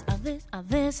really,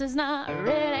 this is not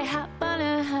really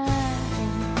happening.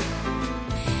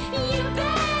 You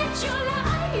bet your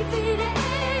life it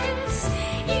is.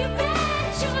 You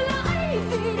bet your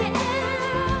life it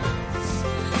is.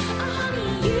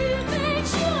 Honey, you bet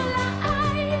your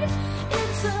life.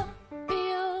 It's a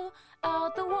peel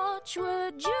out the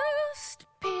watchword, just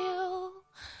peel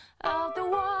out the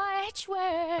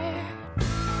watchword.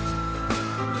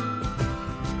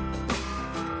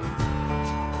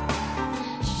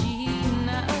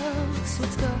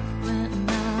 What's going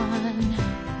on?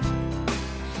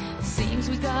 Seems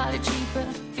we got a cheaper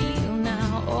feel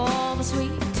now. All the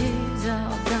sweet teas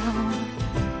are gone.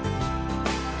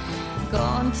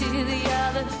 Gone to the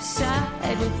other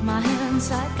side with my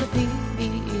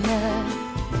encyclopedia.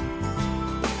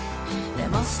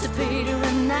 Must have paid her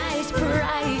a nice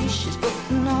price. She's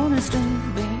putting on a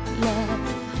string, love.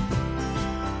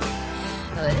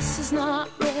 This is not